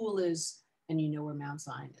Sultan's pool is, and you know where Mount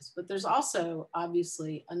Zion is. But there's also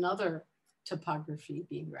obviously another topography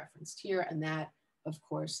being referenced here, and that, of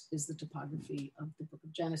course, is the topography of the book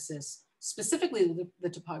of Genesis, specifically the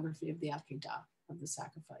topography of the Akedah, of the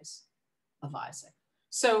sacrifice. of Isaac.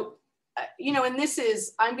 So, you know, and this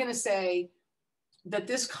is, I'm going to say that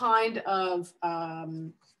this kind of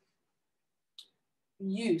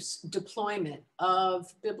deployment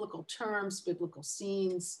of biblical terms, biblical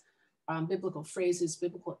scenes, biblical phrases,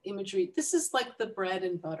 biblical imagery, this is like the bread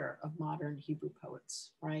and butter of modern Hebrew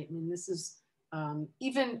poets, right? I mean, this is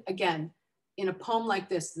even, again, in a poem like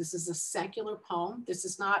this is a secular poem. This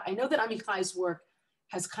is not, I know that Amichai's work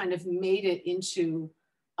has kind of made it into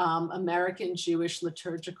American Jewish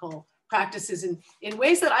liturgical practices in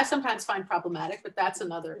ways that I sometimes find problematic, but that's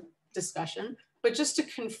another discussion. But just to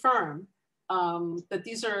confirm that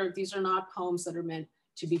these are not poems that are meant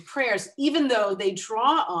to be prayers, even though they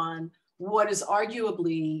draw on what is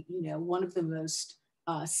arguably, you know, one of the most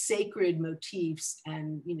sacred motifs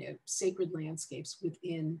and, you know, sacred landscapes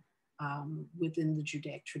within the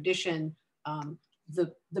Judaic tradition,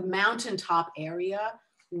 the mountaintop area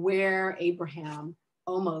where Abraham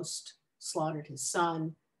almost slaughtered his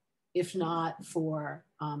son, if not for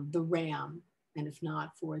the ram, and if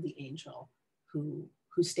not for the angel who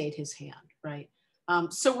stayed his hand, right?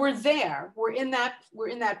 So we're there, we're in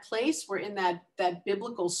that place, we're in that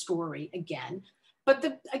biblical story again. But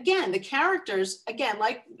the characters, again,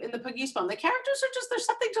 like in the Pagis poem, the characters are just, there's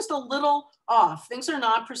something just a little off. Things are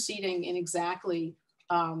not proceeding in exactly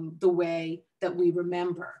the way that we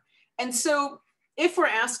remember. And so if we're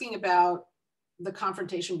asking about the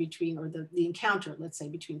confrontation between, or the encounter, let's say,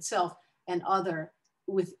 between self and other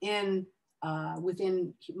within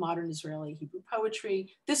modern Israeli Hebrew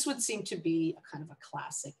poetry, this would seem to be a kind of a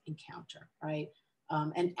classic encounter, right?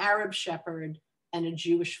 An Arab shepherd and a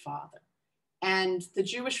Jewish father. And the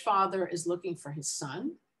Jewish father is looking for his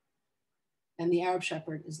son, and the Arab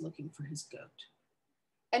shepherd is looking for his goat.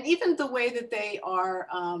 And even the way that they are,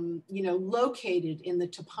 you know, located in the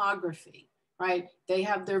topography, right? They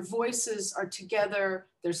have, their voices are together.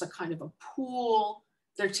 There's a kind of a pool.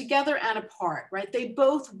 They're together and apart, right? They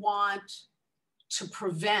both want to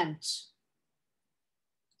prevent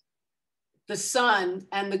the son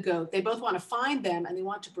and the goat. They both want to find them, and they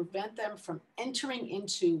want to prevent them from entering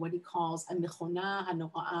into what he calls a mechona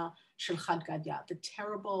hanora'a shel Chad Gadya, the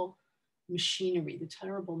terrible machinery, the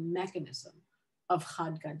terrible mechanism of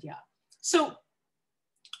Chad Gadya. So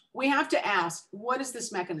we have to ask, what is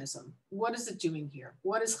this mechanism? What is it doing here?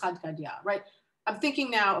 What is Chad Gadya, right? I'm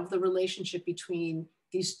thinking now of the relationship between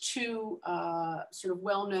these two sort of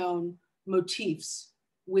well-known motifs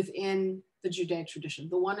within the Judaic tradition.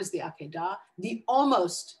 The one is the Akedah, the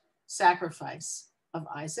almost sacrifice of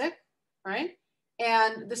Isaac, right?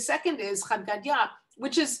 And the second is Chad Gadya,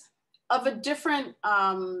 which is of a different,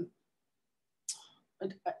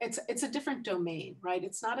 it's a different domain, right?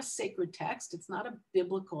 It's not a sacred text. It's not a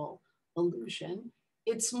biblical allusion.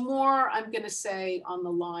 It's more, I'm going to say, on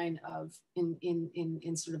the line of,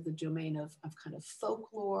 in sort of the domain of kind of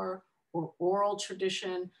folklore or oral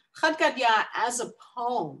tradition. Chad Gadya as a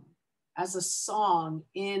poem, as a song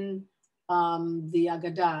in the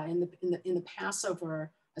Agadah, in the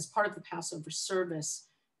Passover, as part of the Passover service,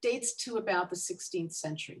 dates to about the 16th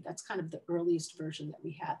century. That's kind of the earliest version that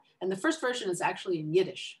we have. And the first version is actually in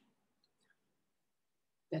Yiddish.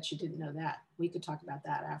 Bet you didn't know that. We could talk about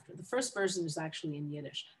that after. The first version is actually in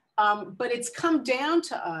Yiddish. But it's come down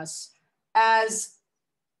to us as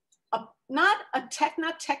not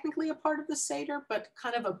technically a part of the Seder, but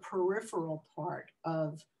kind of a peripheral part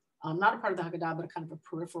of, not a part of the Haggadah, but a kind of a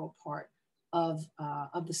peripheral part of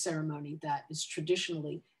the ceremony that is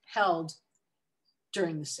traditionally held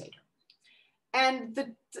during the Seder.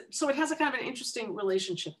 And so it has a kind of an interesting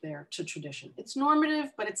relationship there to tradition. It's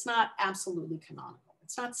normative, but it's not absolutely canonical.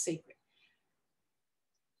 It's not sacred.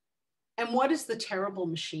 And what is the terrible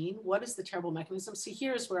machine? What is the terrible mechanism? See,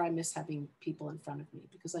 here's where I miss having people in front of me,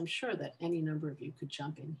 because I'm sure that any number of you could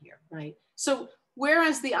jump in here, right? So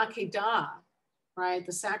whereas the Akedah, right,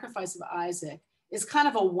 the sacrifice of Isaac, is kind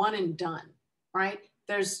of a one and done, right?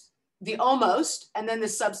 There's the almost, and then the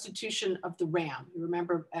substitution of the ram. You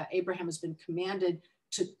remember Abraham has been commanded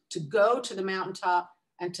to go to the mountaintop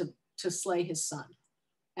and to slay his son.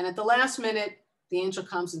 And at the last minute, the angel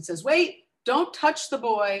comes and says, wait, don't touch the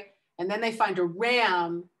boy. And then they find a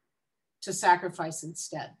ram to sacrifice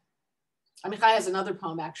instead. Amichai has another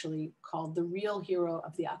poem actually called The Real Hero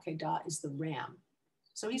of the Akedah is the Ram.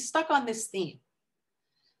 So he's stuck on this theme.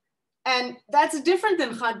 And that's different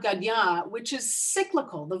than Chad Gadya, which is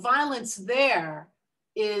cyclical. The violence there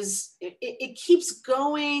is, it keeps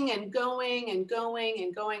going and going and going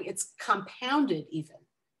and going. It's compounded even.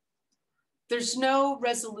 There's no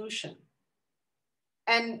resolution.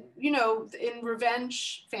 And, you know, in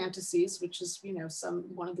revenge fantasies, which is, you know,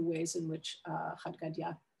 one of the ways in which Chad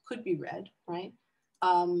Gadya could be read, right?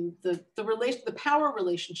 the power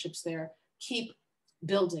relationships there keep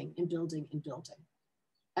building and building and building.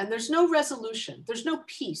 And there's no resolution, there's no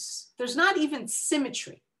peace, there's not even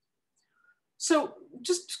symmetry. So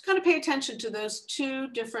just kind of pay attention to those two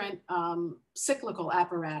different cyclical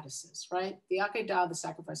apparatuses, right? The Akedah, the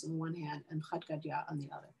sacrifice on the one hand, and Chad Gadya on the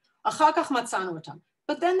other. Achar kach matzanu otam.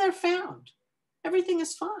 But then they're found. Everything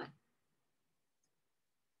is fine.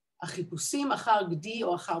 Achipusim achar gdi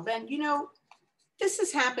or achar ben. You know, this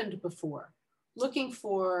has happened before. Looking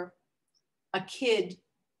for a kid,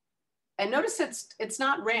 and notice it's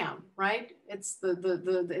not ram, right? It's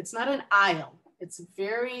it's not an aisle. It's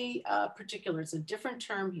very particular. It's a different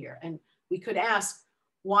term here. And we could ask,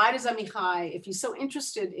 why does Amichai, if he's so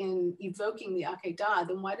interested in evoking the Akedah,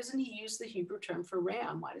 then why doesn't he use the Hebrew term for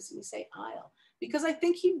ram? Why doesn't he say aisle? Because I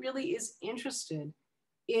think he really is interested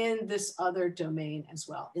in this other domain as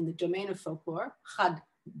well, in the domain of folklore, Chad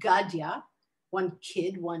Gadya, one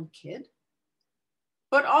kid,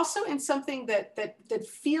 but also in something that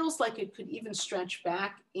feels like it could even stretch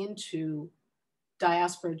back into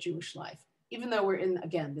diaspora Jewish life. Even though we're in,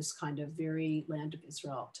 again, this kind of very land of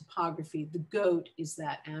Israel topography, the goat is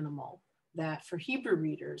that animal that for Hebrew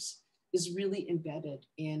readers is really embedded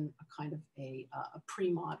in a kind of a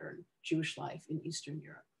pre-modern Jewish life in Eastern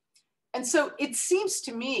Europe. And so it seems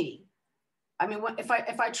to me, I mean, if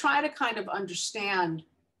I try to kind of understand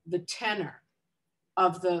the tenor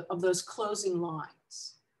of those closing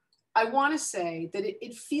lines, I want to say that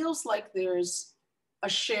it feels like there's a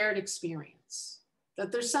shared experience,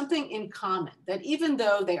 that there's something in common, that even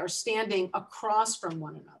though they are standing across from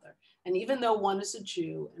one another, and even though one is a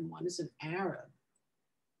Jew and one is an Arab,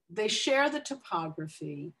 they share the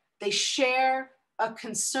topography, they share a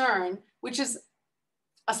concern, which is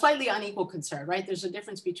a slightly unequal concern, right? There's a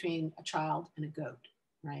difference between a child and a goat,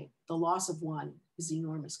 right? The loss of one is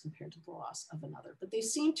enormous compared to the loss of another, but they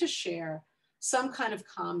seem to share some kind of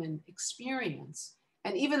common experience.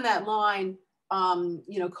 And even that line,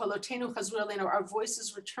 you know, kolotenu chazru eleinu, our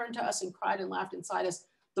voices returned to us and cried and laughed inside us,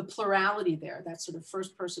 the plurality there, that sort of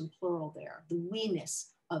first person plural there, the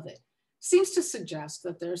we-ness of it, seems to suggest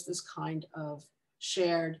that there's this kind of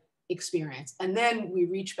shared experience. And then we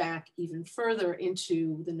reach back even further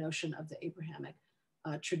into the notion of the Abrahamic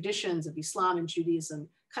traditions of Islam and Judaism,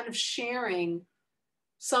 kind of sharing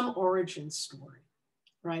some origin story,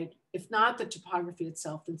 right? If not the topography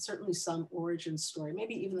itself, then certainly some origin story,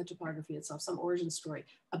 maybe even the topography itself, some origin story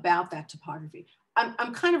about that topography.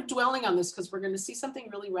 I'm kind of dwelling on this because we're going to see something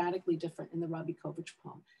really radically different in the Ravikovitch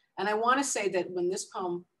poem. And I want to say that when this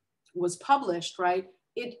poem was published, right,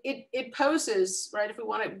 it poses, right, if we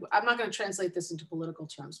want to, I'm not going to translate this into political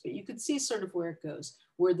terms, but you could see sort of where it goes,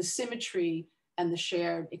 where the symmetry and the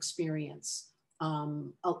shared experience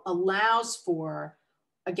allows for,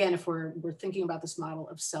 again, if we're thinking about this model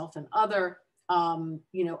of self and other,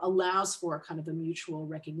 you know, allows for kind of a mutual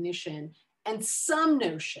recognition and some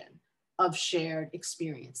notion of shared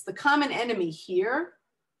experience. The common enemy here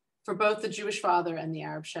for both the Jewish father and the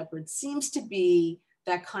Arab shepherd seems to be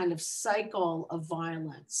that kind of cycle of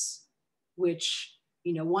violence, which,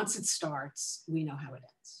 you know, once it starts, we know how it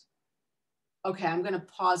ends. Okay, I'm going to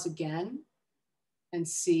pause again and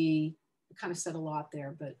see. I kind of said a lot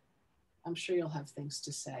there, but I'm sure you'll have things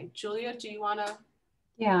to say. Julia, do you want to?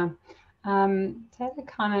 Yeah. So I had a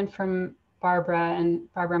comment from Barbara, and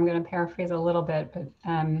Barbara, I'm going to paraphrase a little bit, but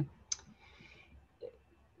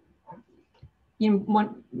you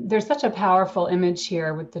know, there's such a powerful image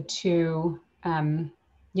here with the two, you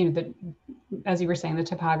know, as you were saying, the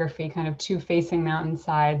topography, kind of two facing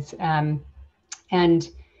mountainsides, and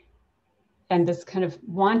this kind of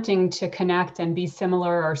wanting to connect and be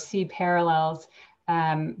similar or see parallels.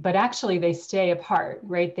 But actually they stay apart,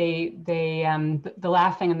 right? The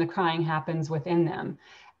laughing and the crying happens within them.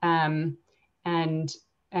 And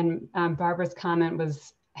Barbara's comment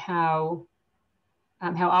was how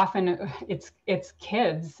often it's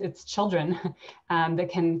kids, it's children that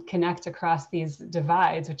can connect across these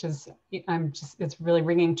divides, which is, it's really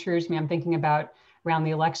ringing true to me. I'm thinking about around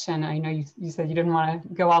the election. I know you said you didn't want to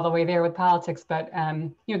go all the way there with politics, but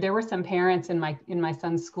you know, there were some parents in my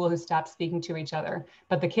son's school who stopped speaking to each other,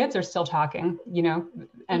 but the kids are still talking, you know,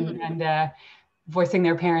 and voicing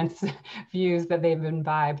their parents' views that they've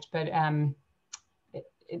imbibed. But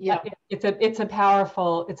it's a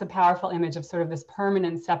powerful image of sort of this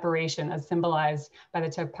permanent separation as symbolized by the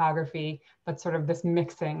topography, but sort of this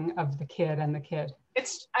mixing of the kid and the kid.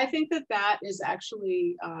 I think that is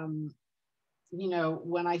actually, you know,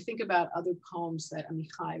 when I think about other poems that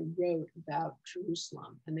Amichai wrote about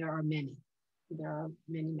Jerusalem, and there are many,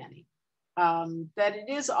 that it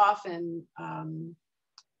is often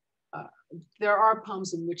there are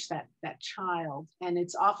poems in which that child, and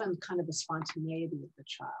it's often kind of the spontaneity of the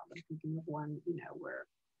child. I'm thinking of one, where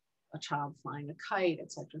a child flying a kite,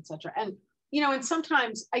 et cetera, et cetera. And, and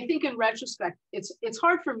sometimes I think in retrospect, it's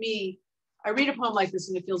hard for me. I read a poem like this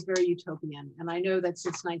and it feels very utopian. And I know that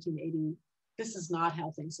since 1980, this is not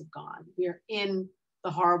how things have gone. We're in the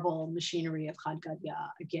horrible machinery of Chad Gadya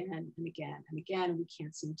again and again and again, and we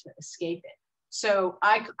can't seem to escape it. So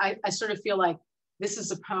I sort of feel like this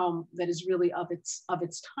is a poem that is really of its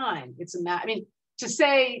time. To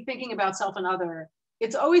say, thinking about self and other,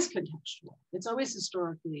 it's always contextual. It's always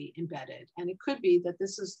historically embedded. And it could be that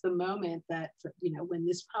this is the moment that, when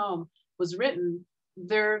this poem was written,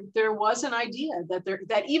 there was an idea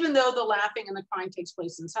that even though the laughing and the crying takes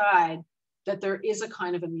place inside, that there is a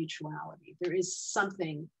kind of a mutuality. There is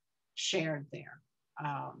something shared there.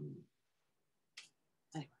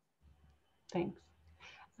 Anyway. Thanks.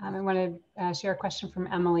 I want to share a question from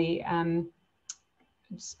Emily.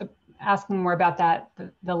 Just asking more about that,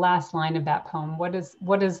 the last line of that poem. What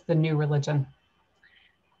is the new religion?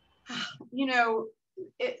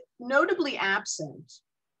 Notably absent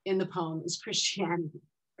in the poem is Christianity,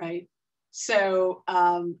 right? So,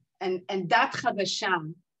 and Dat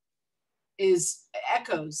Chadashah is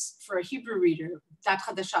echoes for a Hebrew reader. Dat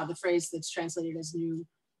Chadashah, the phrase that's translated as new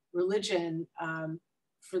religion,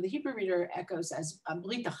 for the Hebrew reader echoes as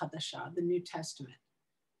Brit Chadashah, the New Testament.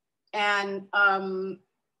 And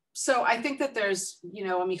so I think that there's,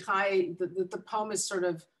 Amichai, the poem is sort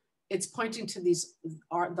of, it's pointing to the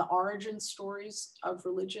origin stories of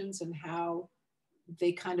religions and how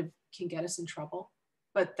they kind of can get us in trouble,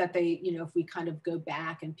 but that they, if we kind of go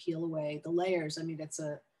back and peel away the layers, I mean,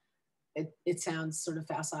 it sounds sort of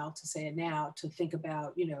facile to say it now, to think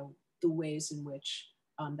about, the ways in which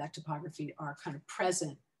that topography are kind of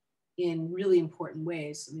present in really important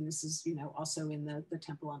ways. I mean, this is, also in the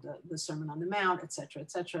temple on the Sermon on the Mount, et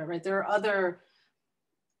cetera, right? There are other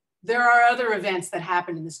events that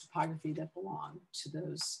happen in this topography that belong to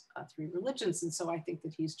those three religions. And so I think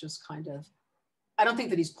that he's just kind of, I don't think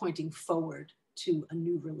that he's pointing forward to a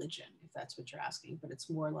new religion, if that's what you're asking, but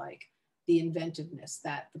it's more like the inventiveness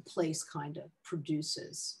that the place kind of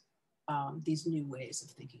produces these new ways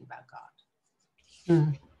of thinking about God.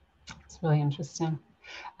 It's really interesting.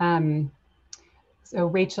 So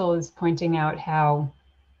Rachel is pointing out how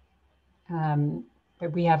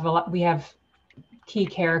we have key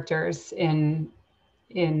characters in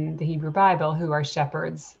the Hebrew Bible who are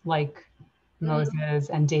shepherds, like Moses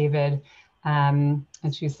and David. And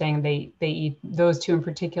she's saying those two in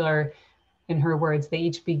particular, in her words, they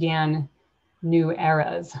each began new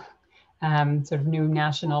eras, sort of new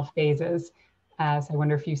national phases. So I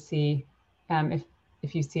wonder if you see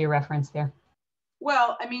if you see a reference there.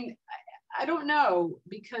 Well, I mean, I don't know,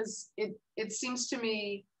 because it seems to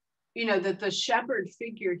me, that the shepherd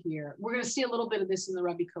figure here, we're going to see a little bit of this in the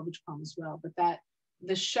Ravikovitch poem as well, but that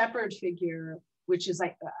the shepherd figure, which is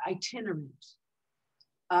like itinerant,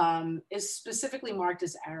 is specifically marked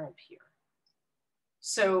as Arab here.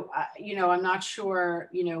 So, I'm not sure,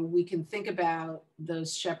 we can think about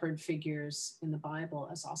those shepherd figures in the Bible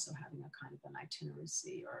as also having a kind of an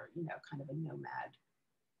itineracy or, kind of a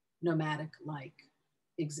nomadic-like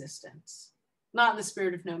existence. Not in the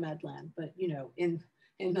spirit of nomad land, but, in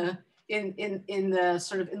the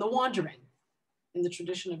sort of, in the wandering, in the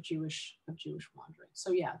tradition of Jewish wandering.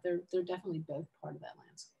 So yeah, they're definitely both part of that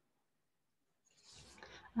landscape.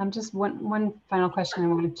 Just one final question I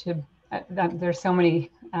wanted to, there's so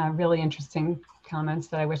many really interesting comments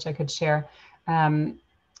that I wish I could share. But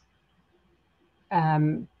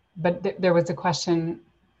there was a question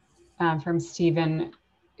from Stephen.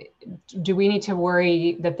 Do we need to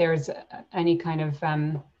worry that there's any kind of,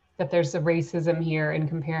 that there's a racism here in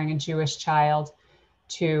comparing a Jewish child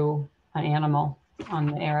to an animal on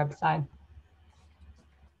the Arab side?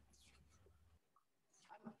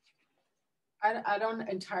 I don't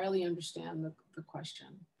entirely understand the question.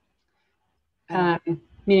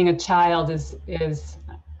 Meaning a child is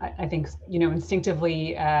I think,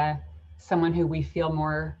 instinctively someone who we feel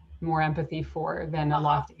more empathy for than a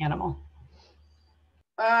lost animal.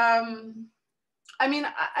 I mean,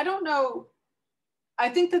 I don't know. I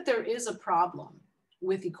think that there is a problem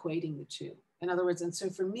with equating the two. In other words, and so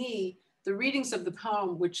for me, the readings of the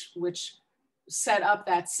poem, which set up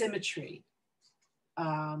that symmetry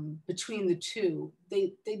between the two,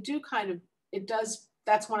 they do kind of,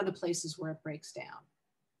 that's one of the places where it breaks down.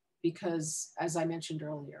 Because as I mentioned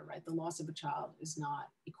earlier, right, the loss of a child is not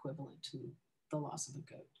equivalent to the loss of a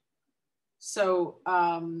goat. So,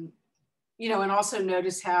 and also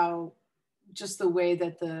notice how just the way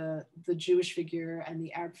that the Jewish figure and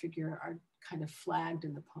the Arab figure kind of flagged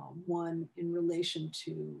in the poem, one in relation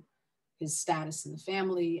to his status in the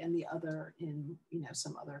family, and the other in,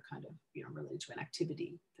 some other kind of, related to an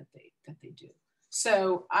activity that they do.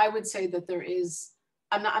 So I would say that there is,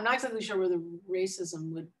 I'm not exactly sure where the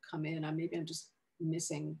racism would come in. Maybe I'm just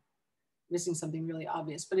missing something really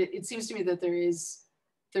obvious, but it seems to me that there is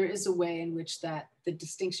a way in which that the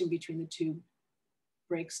distinction between the two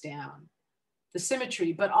breaks down the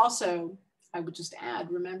symmetry. But also, I would just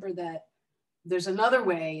add, remember that there's another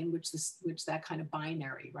way in which that kind of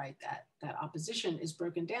binary, right, that opposition is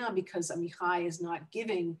broken down, because Amichai is not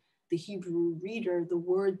giving the Hebrew reader the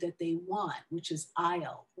word that they want, which is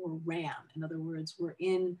ayil or ram. In other words, we're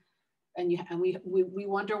in, and we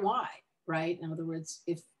wonder why, right? In other words,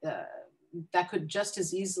 if that could just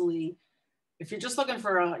as easily, if you're just looking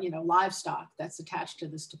for livestock that's attached to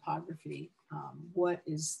this topography, what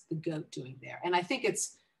is the goat doing there? And I think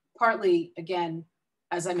it's partly, again,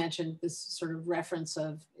 as I mentioned, this sort of reference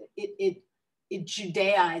of it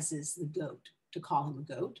Judaizes the goat to call him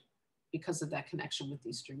a goat because of that connection with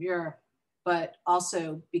Eastern Europe, but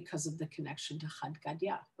also because of the connection to Chad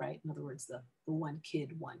Gadya, right? In other words, the one kid.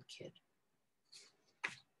 Do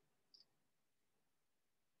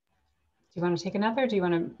you want to take another, or do you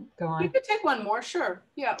want to go on? You could take one more, sure.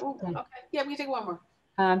 Yeah, ooh, okay. Yeah, we can take one more.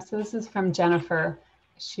 So this is from Jennifer.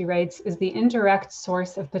 She writes, is the indirect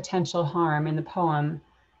source of potential harm in the poem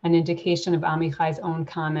an indication of Amichai's own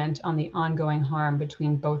comment on the ongoing harm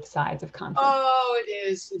between both sides of conflict? Oh,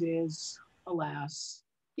 it is, alas.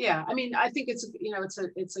 Yeah, I mean, I think it's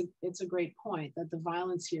a great point that the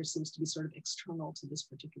violence here seems to be sort of external to this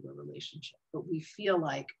particular relationship, but we feel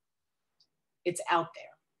like it's out there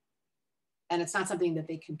and it's not something that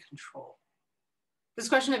they can control. This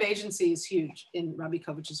question of agency is huge in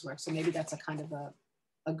Ravikovitch's work, so maybe that's a kind of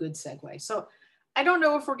a good segue. So I don't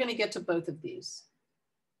know if we're going to get to both of these.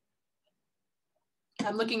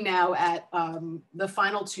 I'm looking now at the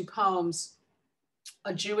final two poems,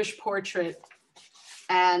 A Jewish Portrait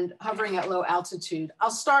and Hovering at Low Altitude. I'll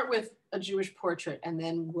start with A Jewish Portrait, and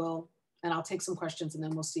then I'll take some questions, and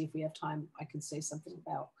then we'll see if we have time. I can say something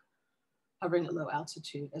about Hovering at Low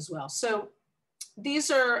Altitude as well. So these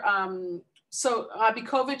are, so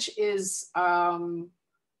Ravikovitch is,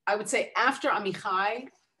 I would say, after Amichai,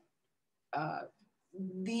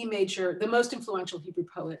 the most influential Hebrew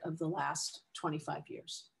poet of the last 25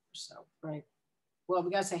 years or so, right? Well,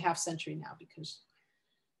 we gotta say half century now because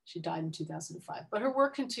she died in 2005, but her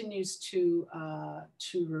work continues to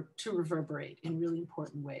reverberate in really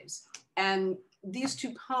important ways. And these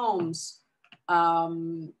two poems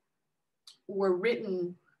were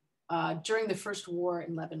written during the first war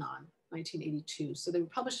in Lebanon, 1982. So they were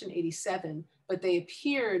published in 87, but they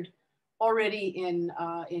appeared already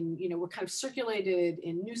were kind of circulated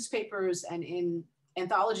in newspapers and in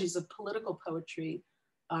anthologies of political poetry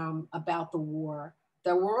about the war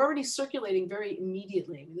that were already circulating very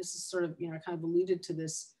immediately. I mean, this is sort of, I kind of alluded to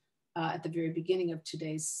this at the very beginning of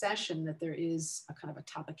today's session, that there is a kind of a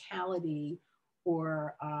topicality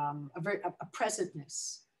or a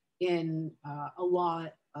presentness in a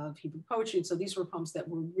lot of Hebrew poetry. And so these were poems that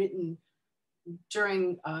were written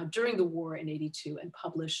during the war in 82 and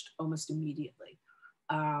published almost immediately.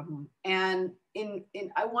 And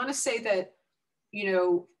I want to say that,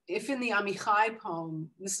 if in the Amichai poem,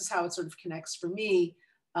 this is how it sort of connects for me.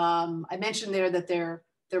 I mentioned there that there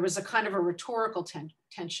was a kind of a rhetorical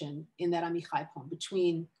tension in that Amichai poem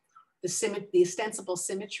between the ostensible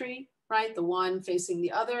symmetry, right? The one facing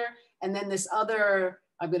the other, and then this other,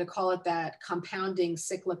 I'm going to call it that compounding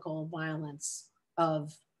cyclical violence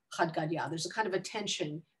of Chad Gadya. There's a kind of a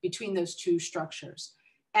tension between those two structures.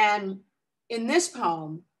 And in this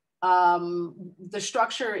poem, the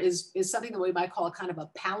structure is something that we might call a kind of a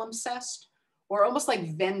palimpsest, or almost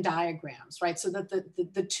like Venn diagrams, right? So that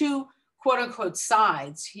the two quote unquote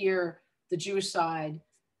sides here, the Jewish side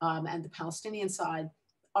and the Palestinian side,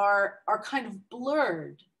 are kind of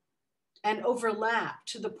blurred and overlap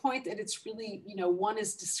to the point that it's really, one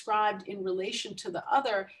is described in relation to the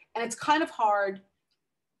other, and it's kind of hard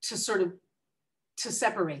to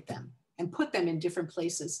separate them and put them in different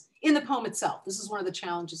places in the poem itself. This is one of the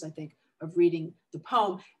challenges, I think, of reading the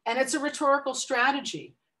poem. And it's a rhetorical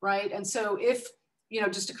strategy, right? And so if,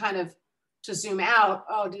 just to kind of, to zoom out,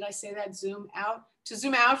 oh, did I say that, zoom out? To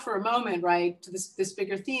zoom out for a moment, right, to this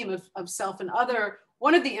bigger theme of self and other,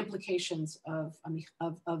 one of the implications of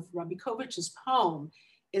Ravikovitch's poem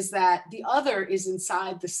is that the other is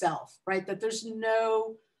inside the self, right? That there's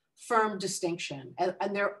no firm distinction.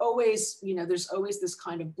 And there's always this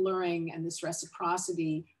kind of blurring and this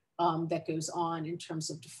reciprocity that goes on in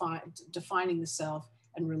terms of defining the self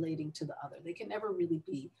and relating to the other. They can never really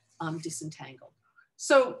be disentangled.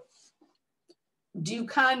 So,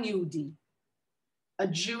 Dukan Yehudi, a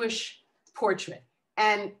Jewish portrait.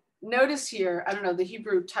 And notice here, I don't know, the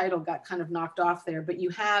Hebrew title got kind of knocked off there, but you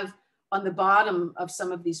have on the bottom of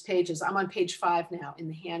some of these pages, I'm on page 5 now in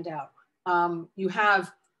the handout, you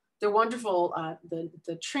have the wonderful,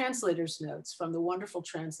 the translator's notes from the wonderful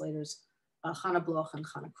translators, Chana Bloch and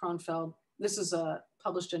Chana Kronfeld. This is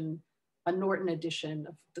published in a Norton edition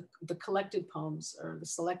of the collected poems, or the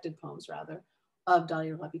selected poems rather, of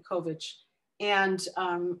Dalia Ravikovitch. And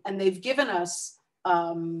they've given us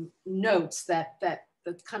notes that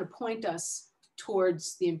kind of point us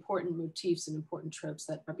towards the important motifs and important tropes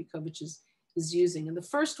that Ravikovitch is using. And the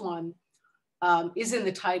first one is in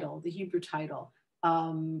the title, the Hebrew title.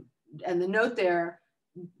 And the note there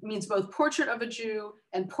means both portrait of a Jew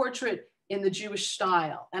and portrait in the Jewish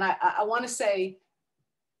style. And I want to say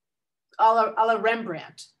a la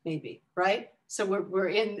Rembrandt, maybe, right? So we're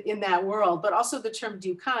in that world, but also the term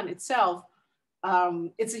dukan itself,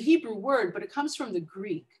 it's a Hebrew word, but it comes from the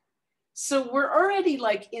Greek. So we're already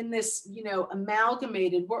like in this,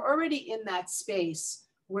 amalgamated, we're already in that space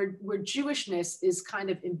where Jewishness is kind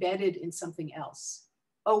of embedded in something else,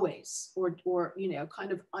 always, or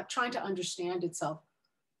kind of trying to understand itself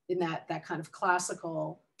in that kind of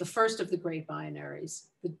classical, the first of the great binaries,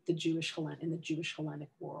 the Jewish Hellenic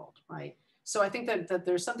world, right? So I think that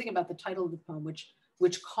there's something about the title of the poem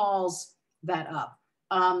which calls that up.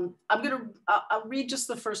 I'll read just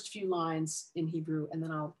the first few lines in Hebrew, and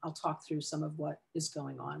then I'll talk through some of what is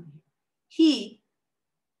going on here. He,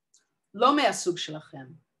 לא מהסוג שלכם,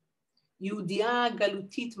 יהודייה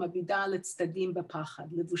גלותית מבידה לצדדים בפחד,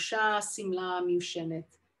 לבושה שמלה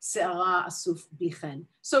מיושנת, שערה אסוף ביכן.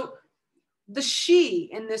 So the she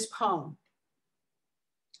in this poem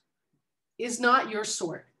is not your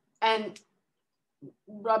sort. And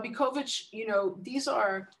Ravikovitch, these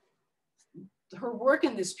are, her work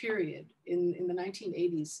in this period in the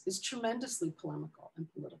 1980s is tremendously polemical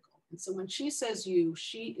and political. And so when she says you,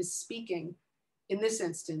 she is speaking in this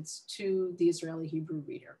instance to the Israeli Hebrew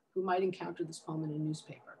reader who might encounter this poem in a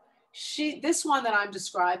newspaper. This one that I'm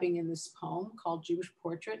describing in this poem called Jewish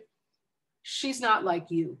Portrait, she's not like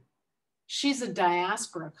you. She's a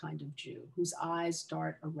diaspora kind of Jew whose eyes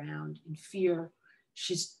dart around in fear.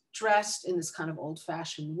 She's dressed in this kind of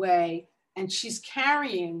old-fashioned way, and she's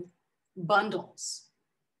carrying bundles.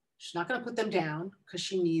 She's not going to put them down because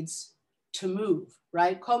she needs to move,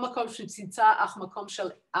 right?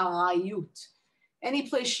 Any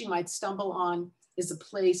place she might stumble on is a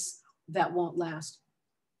place that won't last.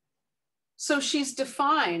 So she's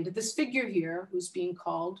defined, this figure here who's being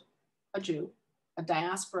called a Jew, a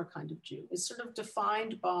diaspora kind of Jew, is sort of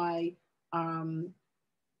defined by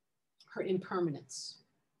her impermanence,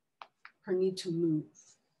 her need to move.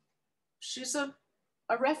 She's a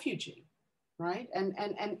refugee, right? And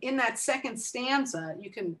in that second stanza,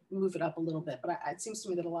 you can move it up a little bit, but it seems to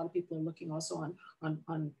me that a lot of people are looking also on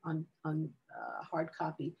hard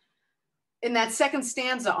copy. In that second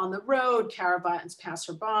stanza, on the road, caravans pass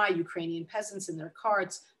her by, Ukrainian peasants in their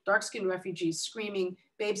carts, dark-skinned refugees screaming,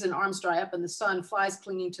 babes in arms dry up in the sun, flies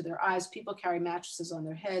clinging to their eyes, people carry mattresses on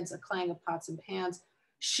their heads, a clang of pots and pans.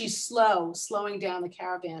 She's slowing down the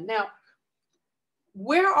caravan. Now,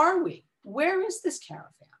 where are we? Where is this caravan?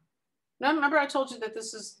 Now, remember I told you that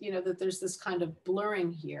this is, that there's this kind of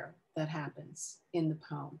blurring here that happens in the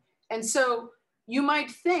poem. And so you might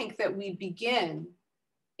think that we begin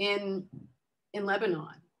in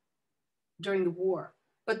Lebanon during the war.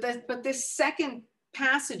 But this second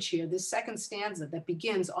passage here, this second stanza that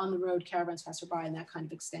begins on the road, caravans pass her by, and that kind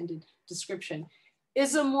of extended description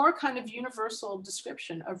is a more kind of universal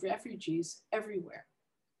description of refugees everywhere.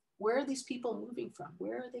 Where are these people moving from?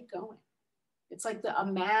 Where are they going? It's like a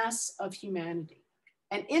mass of humanity.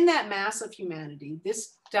 And in that mass of humanity,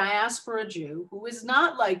 this diaspora Jew, who is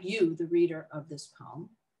not like you, the reader of this poem,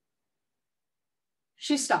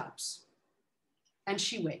 she stops and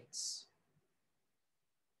she waits.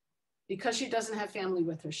 Because she doesn't have family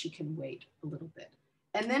with her, she can wait a little bit.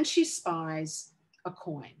 And then she spies a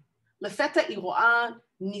coin. Lefeta iroa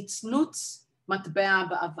nitznutz matbea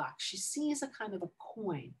ba'avak. She sees a kind of a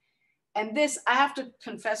coin. And this, I have to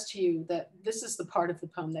confess to you that this is the part of the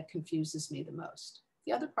poem that confuses me the most.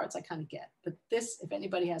 The other parts I kind of get, but this, if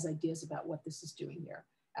anybody has ideas about what this is doing here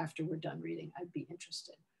after we're done reading, I'd be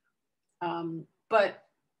interested. But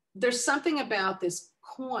there's something about this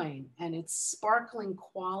coin and its sparkling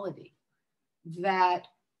quality that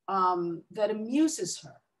amuses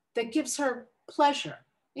her, that gives her pleasure,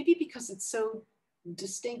 maybe because it's so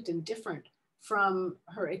distinct and different from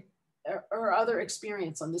her other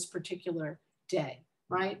experience on this particular day,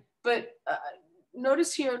 right? But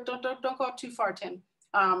notice here, don't go up too far, Tim.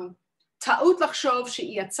 Ta'ut lachshov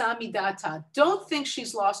she'yatza midata. Don't think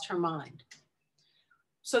she's lost her mind.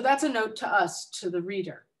 So that's a note to us, to the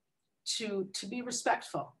reader, to be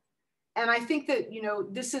respectful. And I think that, you know,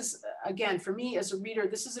 this is, again, for me as a reader,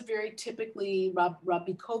 this is a very typically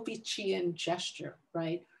Ravikovitchian gesture,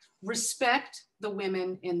 right? Respect the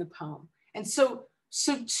women in the poem. And so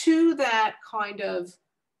to that kind of,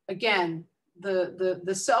 again,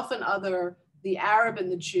 the self and other, the Arab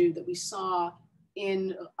and the Jew that we saw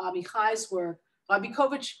in Amichai's work,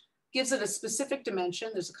 Ravikovitch gives it a specific dimension.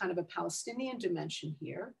 There's a kind of a Palestinian dimension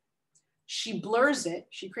here. She blurs it.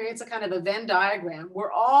 She creates a kind of a Venn diagram.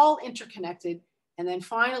 We're all interconnected. And then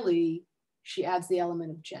finally, she adds the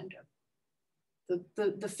element of gender.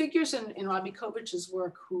 The figures in Ravikovitch's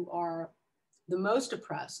work who are the most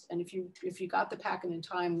oppressed, and if you got the packet in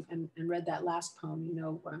time and read that last poem, you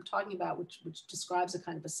know what I'm talking about, which describes a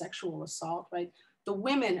kind of a sexual assault, right? The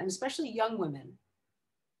women, and especially young women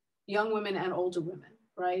and older women,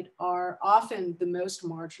 right, are often the most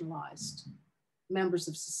marginalized members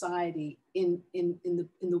of society in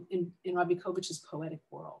Ravikovitch's poetic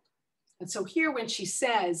world. And so here, when she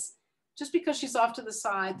says, just because she's off to the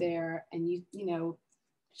side there, and you know,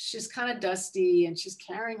 she's kind of dusty and she's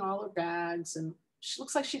carrying all her bags and she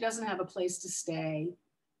looks like she doesn't have a place to stay,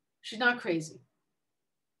 she's not crazy.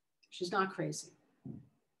 She's not crazy.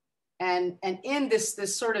 And in this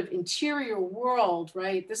sort of interior world,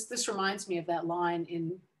 right? This reminds me of that line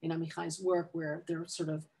in Amichai's work where they're sort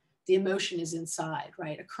of, the emotion is inside,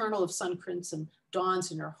 right? A kernel of sun crimson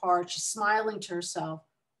dawns in her heart. She's smiling to herself.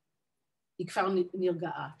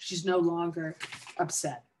 She's no longer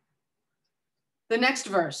upset. The next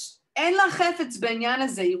verse.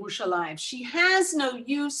 She has no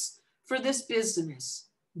use for this business,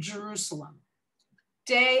 Jerusalem.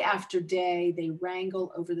 Day after day, they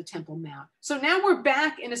wrangle over the Temple Mount. So now we're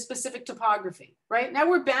back in a specific topography, right? Now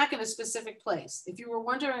we're back in a specific place. If you were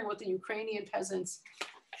wondering what the Ukrainian peasants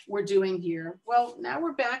were doing here, well, now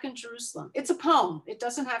we're back in Jerusalem. It's a poem. It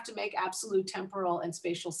doesn't have to make absolute temporal and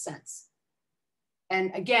spatial sense.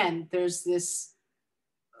 And again, there's this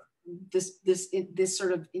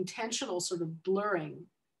sort of intentional sort of blurring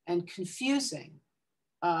and confusing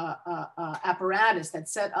apparatus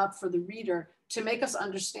that's set up for the reader to make us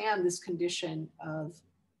understand this condition of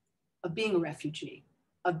being a refugee,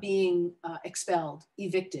 of being expelled,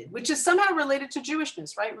 evicted, which is somehow related to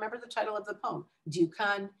Jewishness, right? Remember the title of the poem,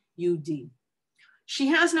 Dukan Yudi. She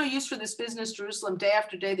has no use for this business, Jerusalem. Day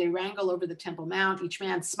after day, they wrangle over the Temple Mount. Each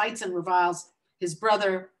man smites and reviles his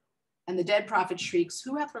brother, and the dead prophet shrieks,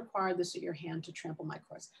 who hath required this at your hand to trample my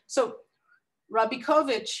course? So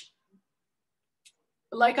Ravikovitch,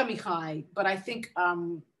 like Amichai, but I think,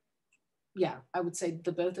 yeah, I would say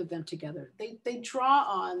the both of them together, they draw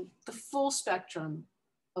on the full spectrum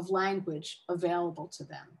of language available to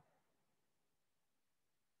them,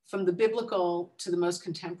 from the biblical to the most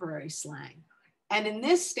contemporary slang. And in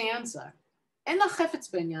this stanza, she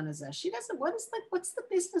doesn't, what's the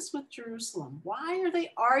business with Jerusalem? Why are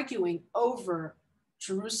they arguing over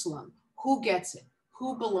Jerusalem? Who gets it?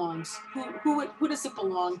 Who belongs? Who does it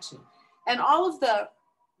belong to? And all of the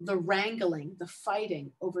wrangling, the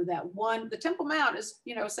fighting over that one, the Temple Mount is,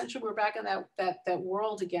 you know, essentially we're back in that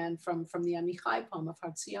world again from the Amichai poem of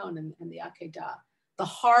Har Zion and the Akedah, the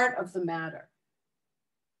heart of the matter.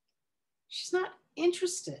 She's not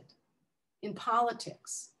interested in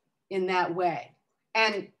politics in that way.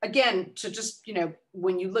 And again, to just, you know,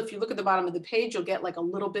 if you look at the bottom of the page, you'll get like a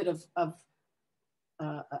little bit of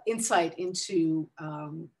insight into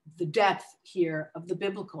the depth here of the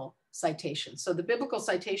biblical citation. So the biblical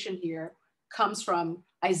citation here comes from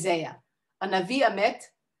Isaiah. A navi amet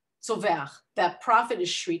tzovach, that prophet is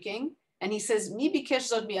shrieking, and he says, Mi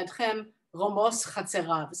bikesh zot miadchem romos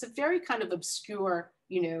chatzerav. It's a very kind of obscure,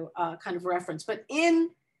 you know, kind of reference. But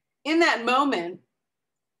in that moment,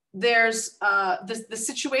 there's the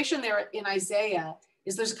situation there in Isaiah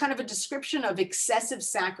is there's kind of a description of excessive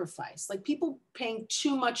sacrifice, like people paying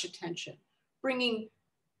too much attention, bringing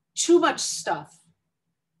too much stuff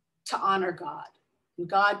to honor God. And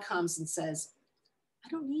God comes and says, I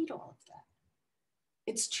don't need all of that.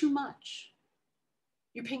 It's too much.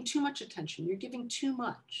 You're paying too much attention. You're giving too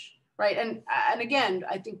much, right? And again,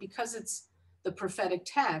 I think because it's the prophetic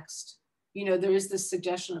text, you know, there is this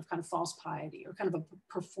suggestion of kind of false piety or kind of a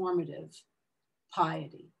performative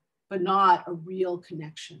piety, but not a real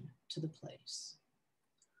connection to the place.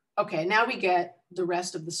 Okay, now we get the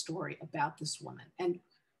rest of the story about this woman. And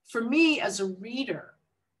for me as a reader,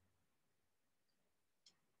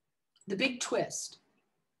 the big twist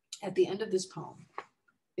at the end of this poem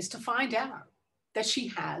is to find out that she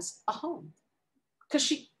has a home.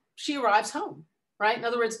 because she arrives home, right? In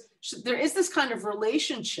other words, there is this kind of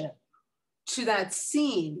relationship to that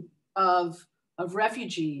scene of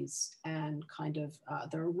refugees, and kind of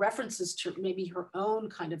there are references to maybe her own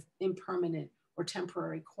kind of impermanent or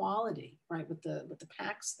temporary quality, right, with the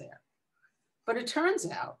Pax there. But it turns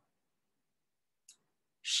out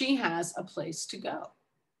she has a place to go.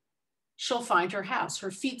 She'll find her house.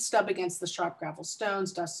 Her feet stub against the sharp gravel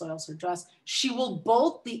stones, dust soils her dress. She will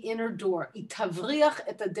bolt the inner door. So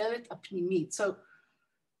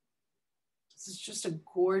this is just a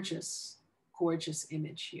gorgeous, gorgeous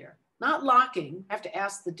image here. Not locking. I have to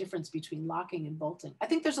ask the difference between locking and bolting. I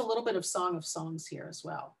think there's a little bit of Song of Songs here as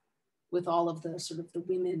well, with all of the sort of the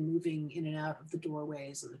women moving in and out of the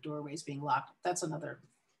doorways, and the doorways being locked. That's another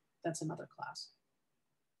class.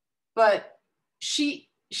 But she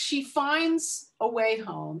finds a way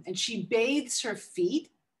home, and she bathes her feet,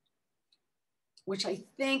 which I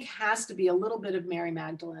think has to be a little bit of Mary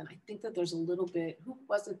Magdalene. I think that there's a little bit, who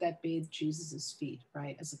was it that bathed Jesus's feet,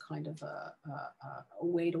 right? As a kind of a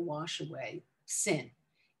way to wash away sin.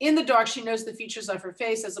 In the dark, she knows the features of her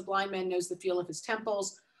face, as a blind man knows the feel of his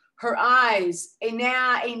temples. Her eyes,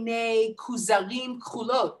 einei kuzarim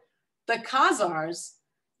kulot. The Khazars,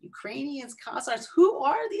 Ukrainians, Khazars, who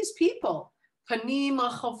are these people? Panim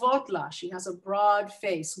chavotla. She has a broad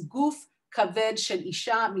face. Guf kaved shel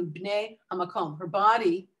isha mibnei hamakom. Her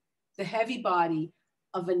body, the heavy body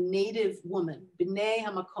of a native woman. Bnei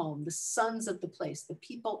hamakom, the sons of the place, the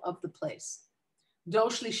people of the place.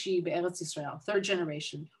 Dosh lishi be'eretz Yisrael, third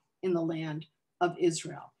generation in the land of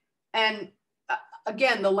Israel. And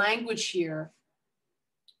again, the language here,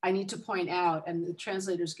 I need to point out, and the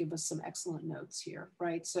translators give us some excellent notes here,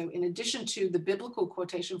 right? So in addition to the biblical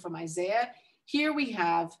quotation from Isaiah, here we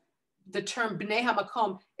have the term Bnei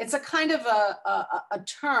HaMakom. It's a kind of a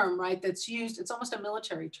term, right, that's used, it's almost a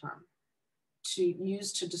military term to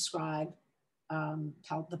use to describe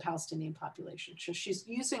the Palestinian population. So she's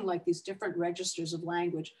using like these different registers of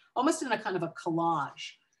language, almost in a kind of a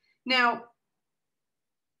collage. Now,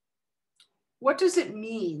 what does it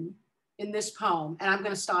mean in this poem? And I'm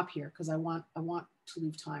going to stop here because I want to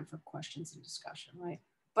leave time for questions and discussion, right?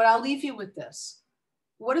 But I'll leave you with this.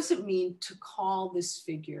 What does it mean to call this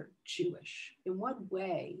figure Jewish? In what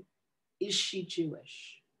way is she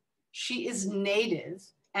Jewish? She is native,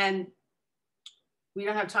 and we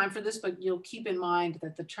don't have time for this, but you'll keep in mind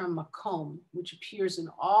that the term makom, which appears in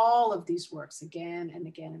all of these works again and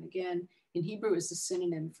again and again, in Hebrew is a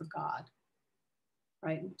synonym for God,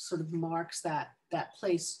 right? It sort of marks that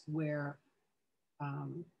place where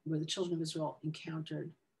the children of Israel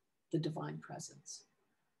encountered the divine presence.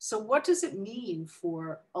 So what does it mean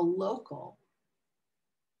for a local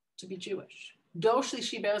to be Jewish? Dosh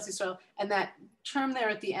lishi be'eretz Yisrael, and that term there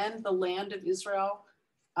at the end, the land of Israel,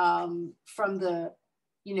 from the,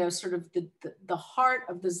 sort of the heart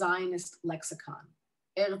of the Zionist lexicon,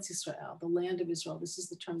 Eretz Yisrael, the land of Israel. This is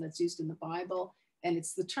the term that's used in the Bible, and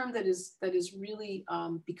it's the term that is really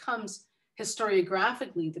becomes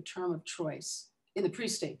historiographically the term of choice in the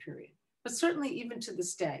pre-state period, but certainly even to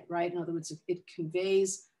this day, right? In other words, it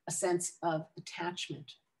conveys a sense of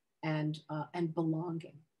attachment and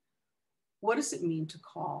belonging. What does it mean to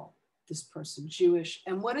call this person Jewish?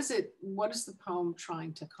 And what is the poem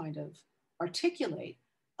trying to kind of articulate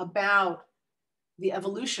about the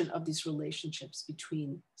evolution of these relationships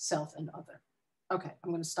between self and other? Okay, I'm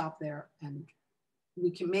going to stop there, and we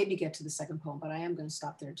can maybe get to the second poem, but I am going to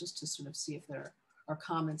stop there just to sort of see if there are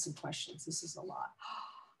comments and questions. This is a lot.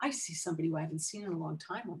 I see somebody who I haven't seen in a long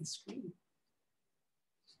time on the screen.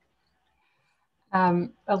 A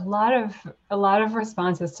lot of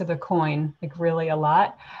responses to the coin, like really a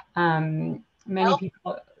lot. Many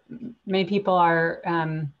people are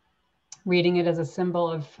reading it as a symbol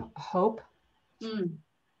of hope. Mm.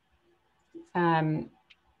 And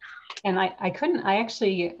I couldn't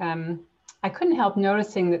help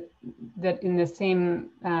noticing that in the same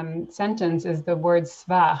sentence is the word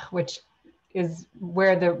svach, which is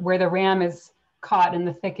where the ram is caught in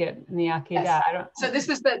the thicket in the Akedah. Yes. So this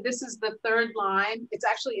is the third line. It's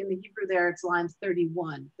actually in the Hebrew there. It's line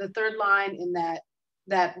 31. The third line in that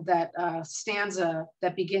stanza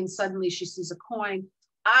that begins, suddenly she sees a coin.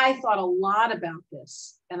 I thought a lot about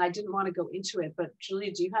this, and I didn't want to go into it. But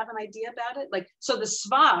Julia, do you have an idea about it? Like, so the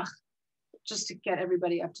svach, just to get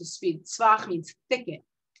everybody up to speed, svach means thicket,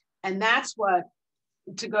 and that's what.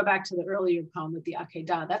 To go back to the earlier poem with the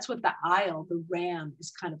Akedah, that's what the isle, the ram, is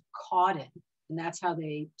kind of caught in. And that's how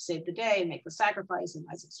they save the day and make the sacrifice. And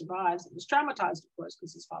Isaac survives and is traumatized, of course,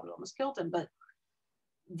 because his father almost killed him. But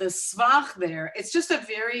the svach there, it's just a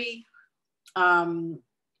very,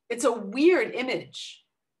 it's a weird image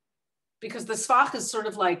because the svach is sort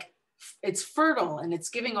of like, it's fertile and it's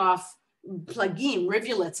giving off plagim,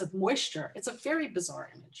 rivulets of moisture. It's a very bizarre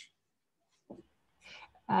image.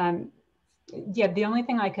 Yeah, the only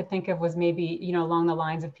thing I could think of was maybe, you know, along the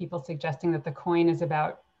lines of people suggesting that the coin is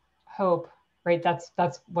about hope, right? That's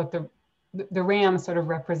what the ram sort of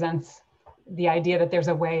represents, the idea that there's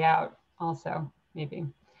a way out also, maybe.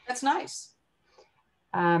 That's nice.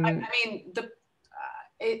 I mean,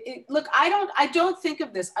 look, I don't think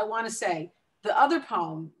of this. I want to say the other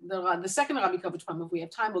poem, the second Ravikovitch poem, if we have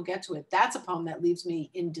time, we'll get to it. That's a poem that leaves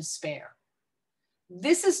me in despair.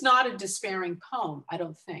 This is not a despairing poem, I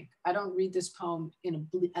don't think. I don't read this poem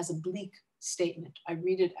as a bleak statement. I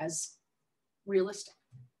read it as realistic,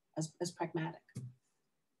 as pragmatic.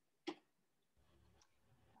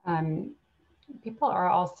 People are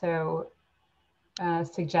also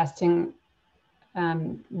suggesting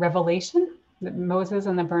Revelation, Moses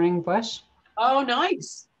and the burning bush. Oh,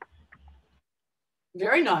 nice.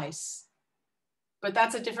 Very nice. But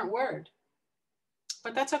that's a different word.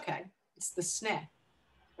 But that's okay. It's the sneh,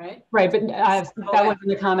 right? Right, but that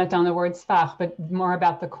wasn't a comment on the word svach, but more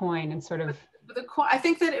about the coin and sort of. But the coin, I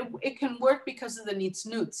think that it can work because of the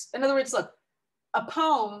nitznutz. In other words, look, a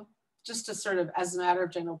poem, just to sort of, as a matter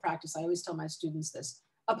of general practice, I always tell my students this,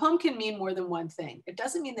 a poem can mean more than one thing. It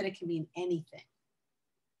doesn't mean that it can mean anything.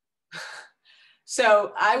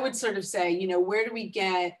 So I would sort of say, you know, where do we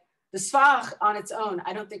get the svach on its own?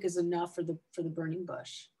 I don't think is enough for the burning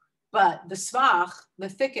bush, but the svach, the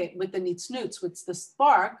thicket with the nitznutz, with the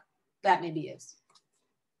spark, that maybe is.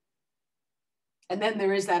 And then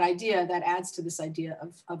there is that idea that adds to this idea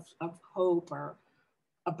of hope or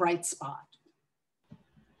a bright spot.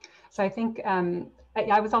 So I think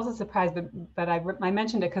I was also surprised, but I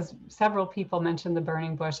mentioned it because several people mentioned the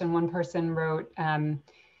burning bush, and one person wrote,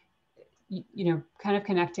 you know, kind of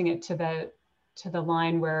connecting it to the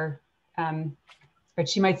line where right,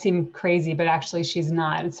 she might seem crazy, but actually she's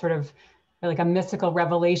not. It's sort of like a mystical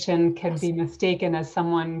revelation can be mistaken as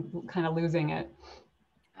someone kind of losing it.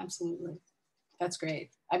 Absolutely. That's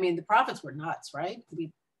great. I mean, the prophets were nuts, right?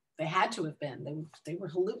 They had to have been. They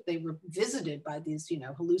were visited by these, you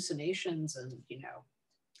know, hallucinations and, you know,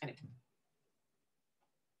 anyway.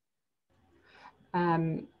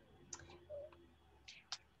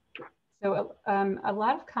 So a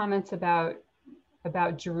lot of comments about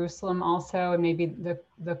Jerusalem also, and maybe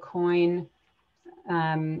the coin.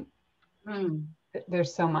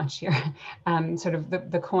 There's so much here. Sort of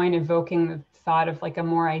the coin evoking the thought of like a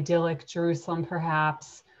more idyllic Jerusalem,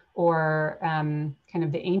 perhaps, or kind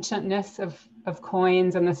of the ancientness of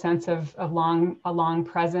coins and the sense of a long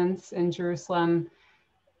presence in Jerusalem.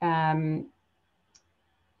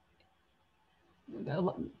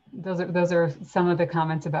 Those are some of the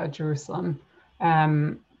comments about Jerusalem.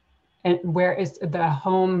 And where is the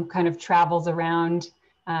home kind of travels around?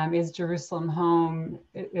 Is Jerusalem home?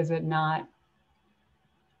 Is it not?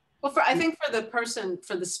 Well, I think for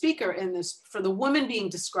the speaker in this, for the woman being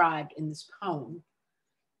described in this poem,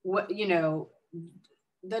 you know,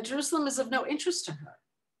 that Jerusalem is of no interest to her.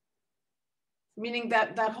 Meaning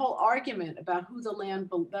that whole argument about who the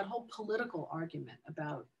land, that whole political argument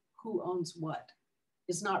about who owns what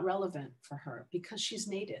is not relevant for her because she's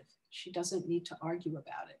native. She doesn't need to argue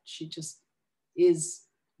about it. She just is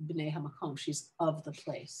B'nai HaMakom. She's of the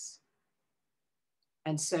place.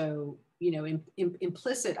 And so, you know,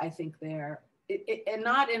 implicit, I think there, and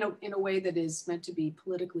not in a way that is meant to be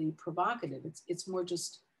politically provocative. It's more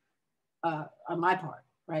just on my part,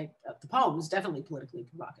 right? The poem is definitely politically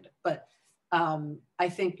provocative, but I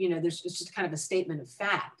think, you know, it's just kind of a statement of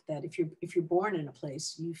fact that if you're born in a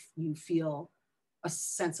place, you feel a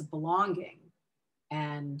sense of belonging,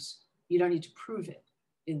 and you don't need to prove it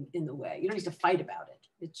in the way. You don't need to fight about it.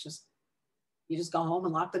 It's just, you just go home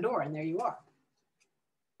and lock the door, and there you are.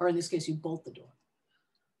 Or in this case, you bolt the door.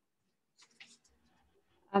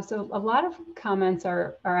 So a lot of comments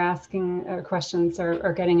are asking questions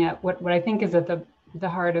or getting at what I think is at the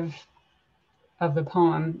heart of the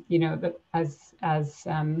poem. You know, that as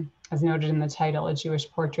noted in the title, A Jewish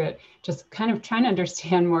Portrait. Just kind of trying to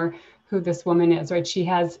understand more who this woman is. Right? She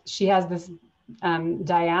has this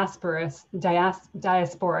diasporic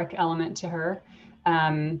element to her.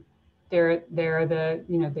 They're the,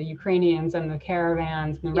 you know, the Ukrainians and the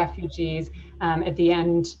caravans and the refugees. At the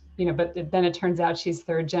end, you know, but then it turns out she's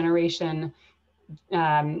third generation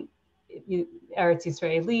Eretz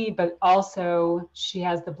Israeli, but also she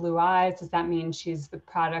has the blue eyes. Does that mean she's the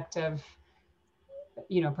product of,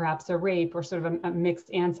 you know, perhaps a rape or sort of a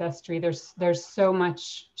mixed ancestry? There's so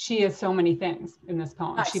much. She is so many things in this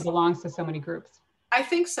poem. Nice. She belongs to so many groups. I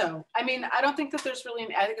think so. I mean, I don't think that there's really,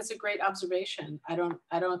 I think it's a great observation. I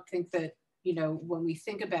don't think that, you know, when we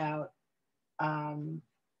think about, I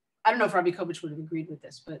don't know if Ravikovitch would have agreed with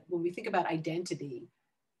this, but when we think about identity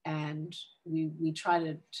and we try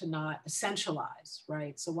to not essentialize,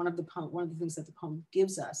 right? So one of the things that the poem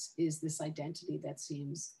gives us is this identity that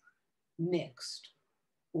seems mixed,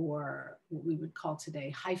 or what we would call today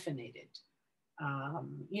hyphenated,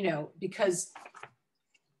 you know, because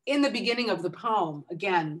in the beginning of the poem,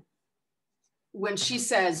 again, when she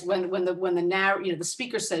says, when the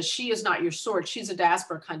speaker says, she is not your sort, she's a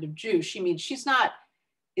diaspora kind of Jew, she means she's not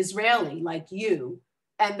Israeli like you.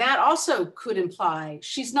 And that also could imply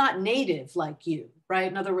she's not native like you, right?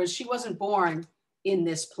 In other words, she wasn't born in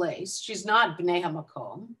this place. She's not Bnei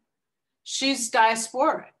HaMakom. She's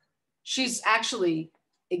diasporic. She's actually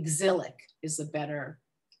exilic is the better,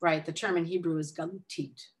 right? The term in Hebrew is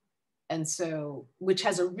galutit. And so, which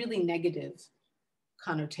has a really negative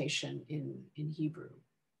connotation in Hebrew,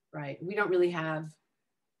 right? We don't really have,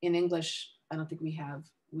 in English, I don't think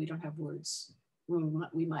we don't have words.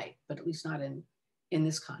 We might, but at least not in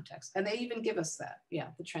this context. And they even give us that. Yeah,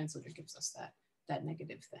 the translator gives us that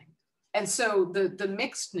negative thing. And so the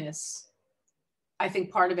mixedness, I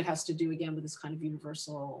think part of it has to do again with this kind of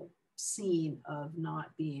universal scene of not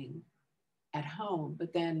being at home,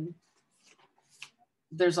 but then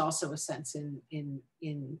there's also a sense in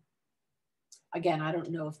again, I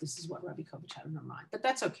don't know if this is what Ravikovitch had in her mind, but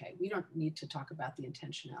that's okay. We don't need to talk about the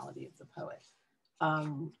intentionality of the poet.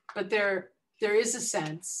 But there is a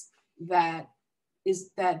sense that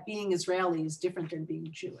being Israeli is different than being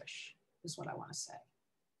Jewish, is what I want to say.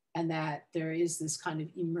 And that there is this kind of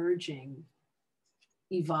emerging,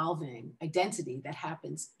 evolving identity that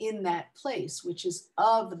happens in that place, which is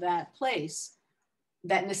of that place,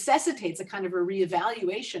 that necessitates a kind of a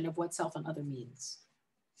reevaluation of what self and other means.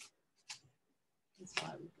 That's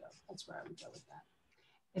where I would go with that.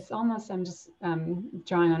 It's almost, I'm just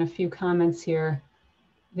drawing on a few comments here.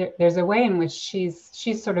 There's a way in which she's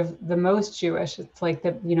sort of the most Jewish. It's like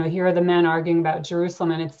here are the men arguing about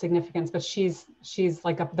Jerusalem and its significance, but she's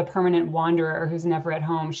like the permanent wanderer who's never at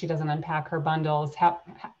home. She doesn't unpack her bundles. How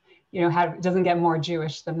doesn't get more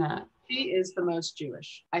Jewish than that. She is the most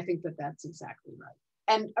Jewish. I think that that's exactly right.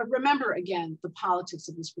 And remember again, the politics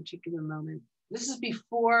of this particular moment. This is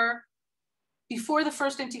before the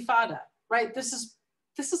first Intifada, right? This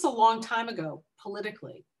is a long time ago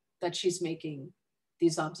politically that she's making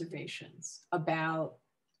these observations about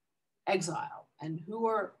exile and who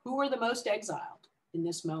are the most exiled in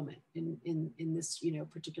this moment, in this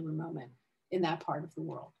particular moment in that part of the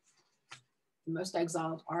world. The most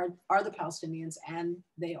exiled are the Palestinians, and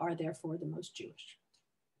they are therefore the most Jewish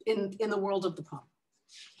in the world of the poem.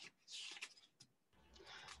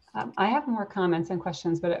 I have more comments and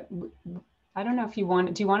questions, but I don't know if do you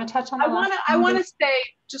want to touch on I want to say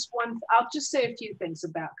just one, I'll just say a few things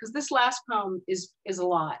about, because this last poem is a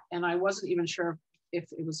lot, and I wasn't even sure if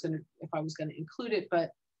I was going to include it,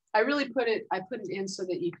 but I really put it in so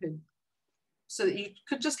that you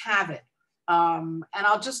could just have it. And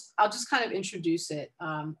I'll just kind of introduce it.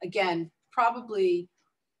 Again, probably,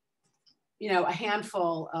 a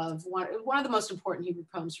handful of one of the most important Hebrew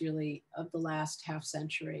poems really of the last half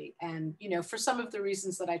century. And, for some of the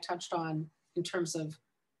reasons that I touched on in terms of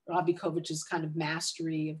Ravikovitch's kind of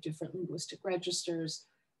mastery of different linguistic registers,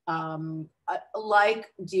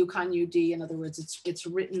 like Diukan Yehudi, in other words, it's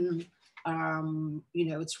written,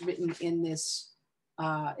 it's written in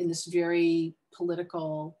this very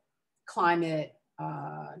political climate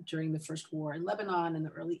during the first war in Lebanon in the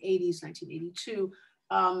early 80s, 1982.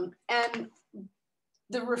 And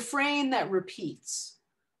the refrain that repeats,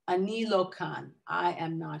 Ani lo kan, I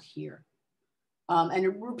am not here. And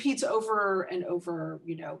it repeats over and over,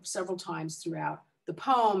 several times throughout the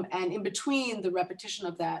poem. And in between the repetition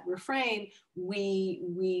of that refrain, we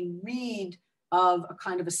read of a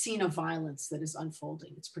kind of a scene of violence that is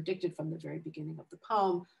unfolding. It's predicted from the very beginning of the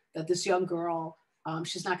poem that this young girl,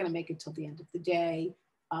 she's not going to make it till the end of the day.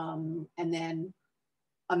 And then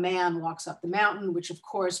a man walks up the mountain, which of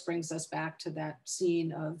course brings us back to that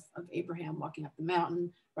scene of Abraham walking up the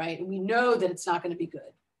mountain, right? And we know that it's not going to be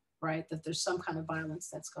good, right? That there's some kind of violence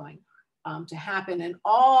that's going to happen. And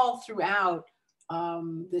all throughout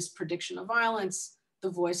this prediction of violence, the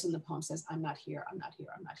voice in the poem says, I'm not here, I'm not here,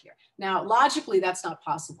 I'm not here. Now, logically, that's not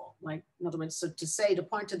possible. Like, in other words, so to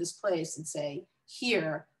point to this place and say,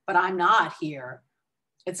 here, but I'm not here,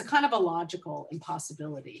 it's a kind of a logical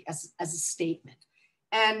impossibility as a statement.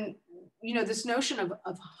 And, this notion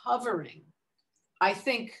of hovering, I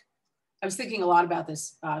was thinking a lot about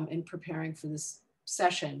this in preparing for this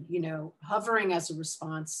session, hovering as a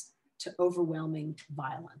response to overwhelming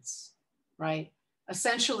violence, right?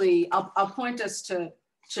 Essentially, I'll point us to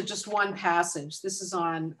just one passage. This is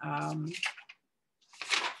on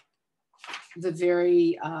the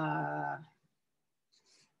very,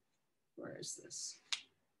 where is this?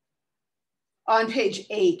 On page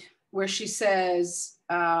 8, where she says,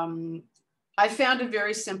 I found a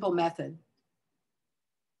very simple method.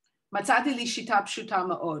 Matzati li shita pshuta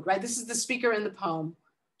ma'od, right? This is the speaker in the poem.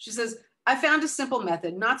 She says, I found a simple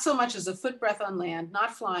method, not so much as a footbreadth on land,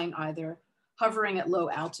 not flying either, hovering at low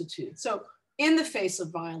altitude. So in the face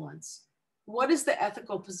of violence, what is the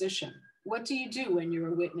ethical position? What do you do when you're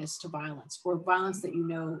a witness to violence, or violence that you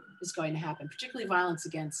know is going to happen, particularly violence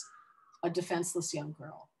against a defenseless young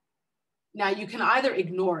girl? Now, you can either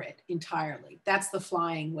ignore it entirely. That's the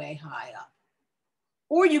flying way high up.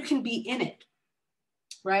 Or you can be in it,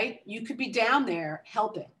 right? You could be down there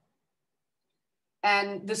helping.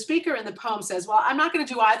 And the speaker in the poem says, well, I'm not going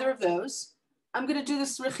to do either of those. I'm going to do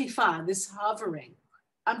this rechifa, this hovering.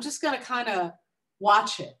 I'm just going to kind of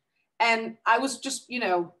watch it. And I was just, you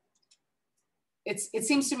know, it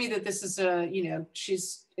seems to me that this is a, you know,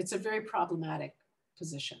 it's a very problematic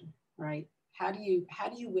position, right? How do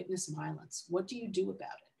you witness violence? What do you do about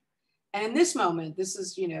it? And in this moment, this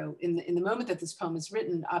is, you know, in the moment that this poem is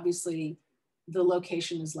written, obviously the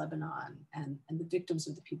location is Lebanon, and the victims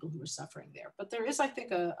are the people who are suffering there. But there is, I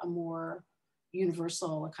think, a more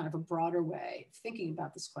universal, a kind of a broader way of thinking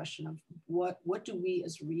about this question of what do we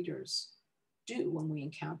as readers do when we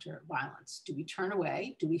encounter violence? Do we turn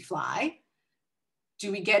away? Do we fly?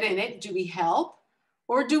 Do we get in it? Do we help?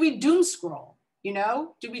 Or do we doom scroll? You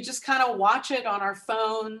know, do we just kind of watch it on our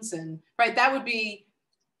phones? And right, that would be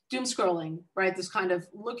doom scrolling, right? This kind of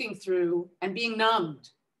looking through and being numbed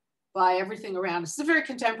by everything around us. It's a very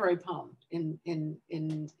contemporary poem in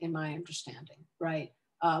my understanding, right?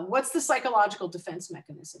 What's the psychological defense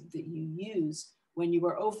mechanism that you use when you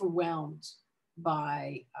are overwhelmed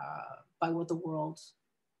by what the world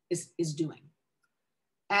is doing?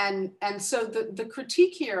 And so the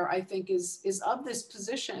critique here, I think, is of this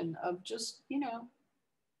position of just, you know,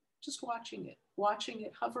 just watching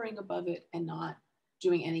it, hovering above it, and not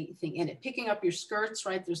doing anything in it. Picking up your skirts,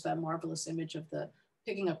 right? There's that marvelous image of the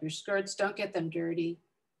picking up your skirts. Don't get them dirty,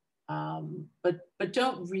 but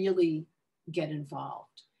don't really get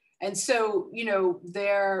involved. And so, you know,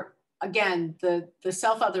 there again, the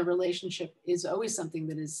self-other relationship is always something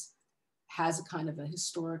that has a kind of a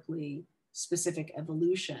historically specific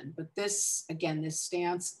evolution. But this, again, this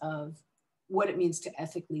stance of what it means to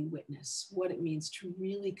ethically witness, what it means to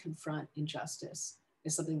really confront injustice,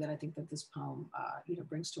 is something that I think that this poem, you know,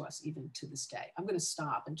 brings to us even to this day. I'm going to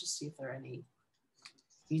stop and just see if there are any,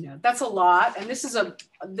 you know, that's a lot, and this is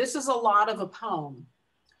a lot of a poem,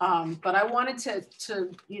 but I wanted to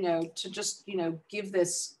you know, to just, you know, give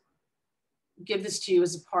this to you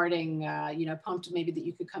as a parting, you know, poem to maybe that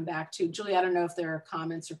you could come back to. Julie, I don't know if there are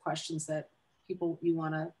comments or questions that you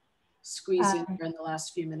want to squeeze in here in the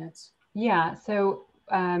last few minutes. Yeah, so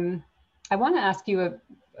I want to ask you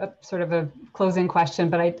a sort of a closing question,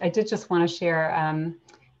 but I did just want to share,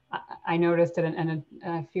 I noticed it, and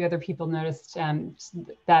a few other people noticed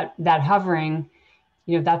that hovering,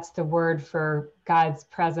 you know, that's the word for God's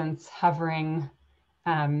presence hovering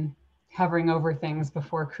over things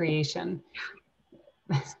before creation.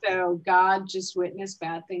 So God just witnessed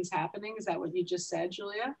bad things happening. Is that what you just said,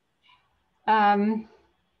 Julia?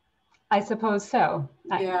 I suppose so.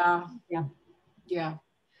 Yeah.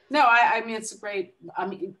 No, I mean, it's a great, I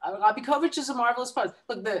mean, Ravikovitch is a marvelous poet.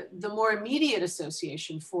 Look, the more immediate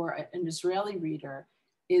association for an Israeli reader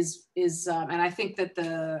is and I think that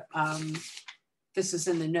this is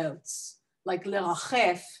in the notes, like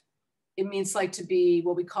lerachef, it means like to be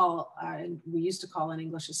what we used to call in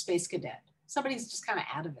English a space cadet. Somebody's just kind of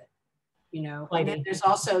out of it, you know. And then there's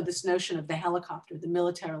also this notion of the helicopter, the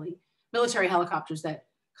military helicopters that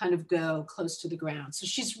kind of go close to the ground. So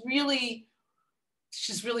she's really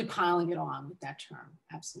piling it on with that term.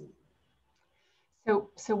 Absolutely.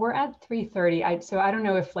 So we're at 3:30. So I don't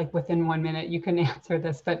know if, like, within 1 minute you can answer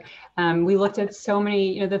this, but we looked at so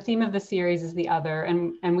many, you know, the theme of the series is the other,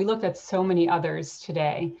 and we looked at so many others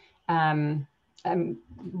today.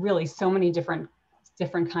 Really so many different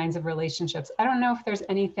kinds of relationships. I don't know if there's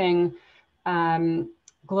anything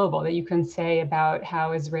global that you can say about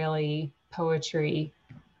how Israeli poetry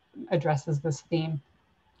addresses this theme.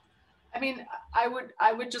 I mean, I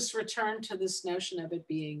would just return to this notion of it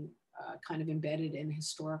being kind of embedded in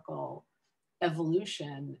historical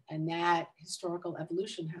evolution, and that historical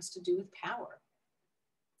evolution has to do with power.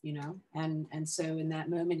 you know, and so in that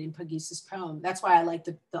moment in Pagis's poem, that's why I like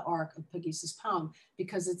the arc of Pagis's poem,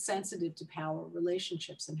 because it's sensitive to power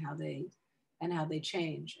relationships and how they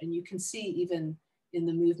change. And you can see even in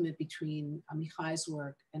the movement between Amichai's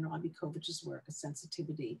work and Ravikovich's work, a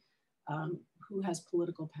sensitivity, who has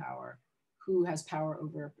political power, who has power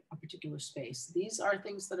over a particular space. These are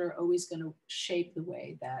things that are always going to shape the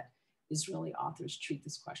way that Israeli authors treat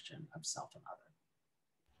this question of self and other.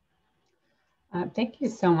 Thank you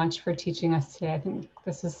so much for teaching us today. I think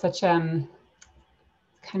this is such kind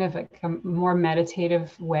of like a more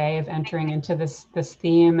meditative way of entering into this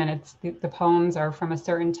theme, and it's the poems are from a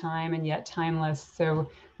certain time and yet timeless. So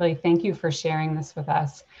really, thank you for sharing this with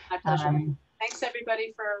us. My pleasure. Thanks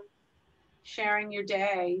everybody for sharing your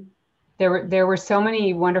day. There were so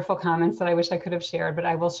many wonderful comments that I wish I could have shared, but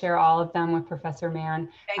I will share all of them with Professor Mann.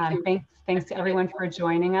 Thanks to everyone for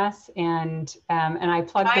joining us, and I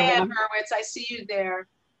plugged Diane Hurwitz, I see you there.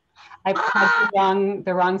 I plugged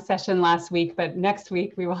the wrong session last week, but next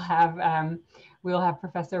week we will have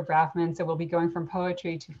Professor Braffman. So we'll be going from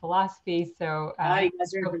poetry to philosophy. So you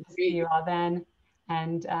guys are hope to see you all then,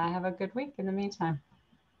 and have a good week in the meantime.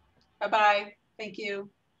 Bye-bye. Thank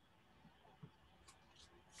you.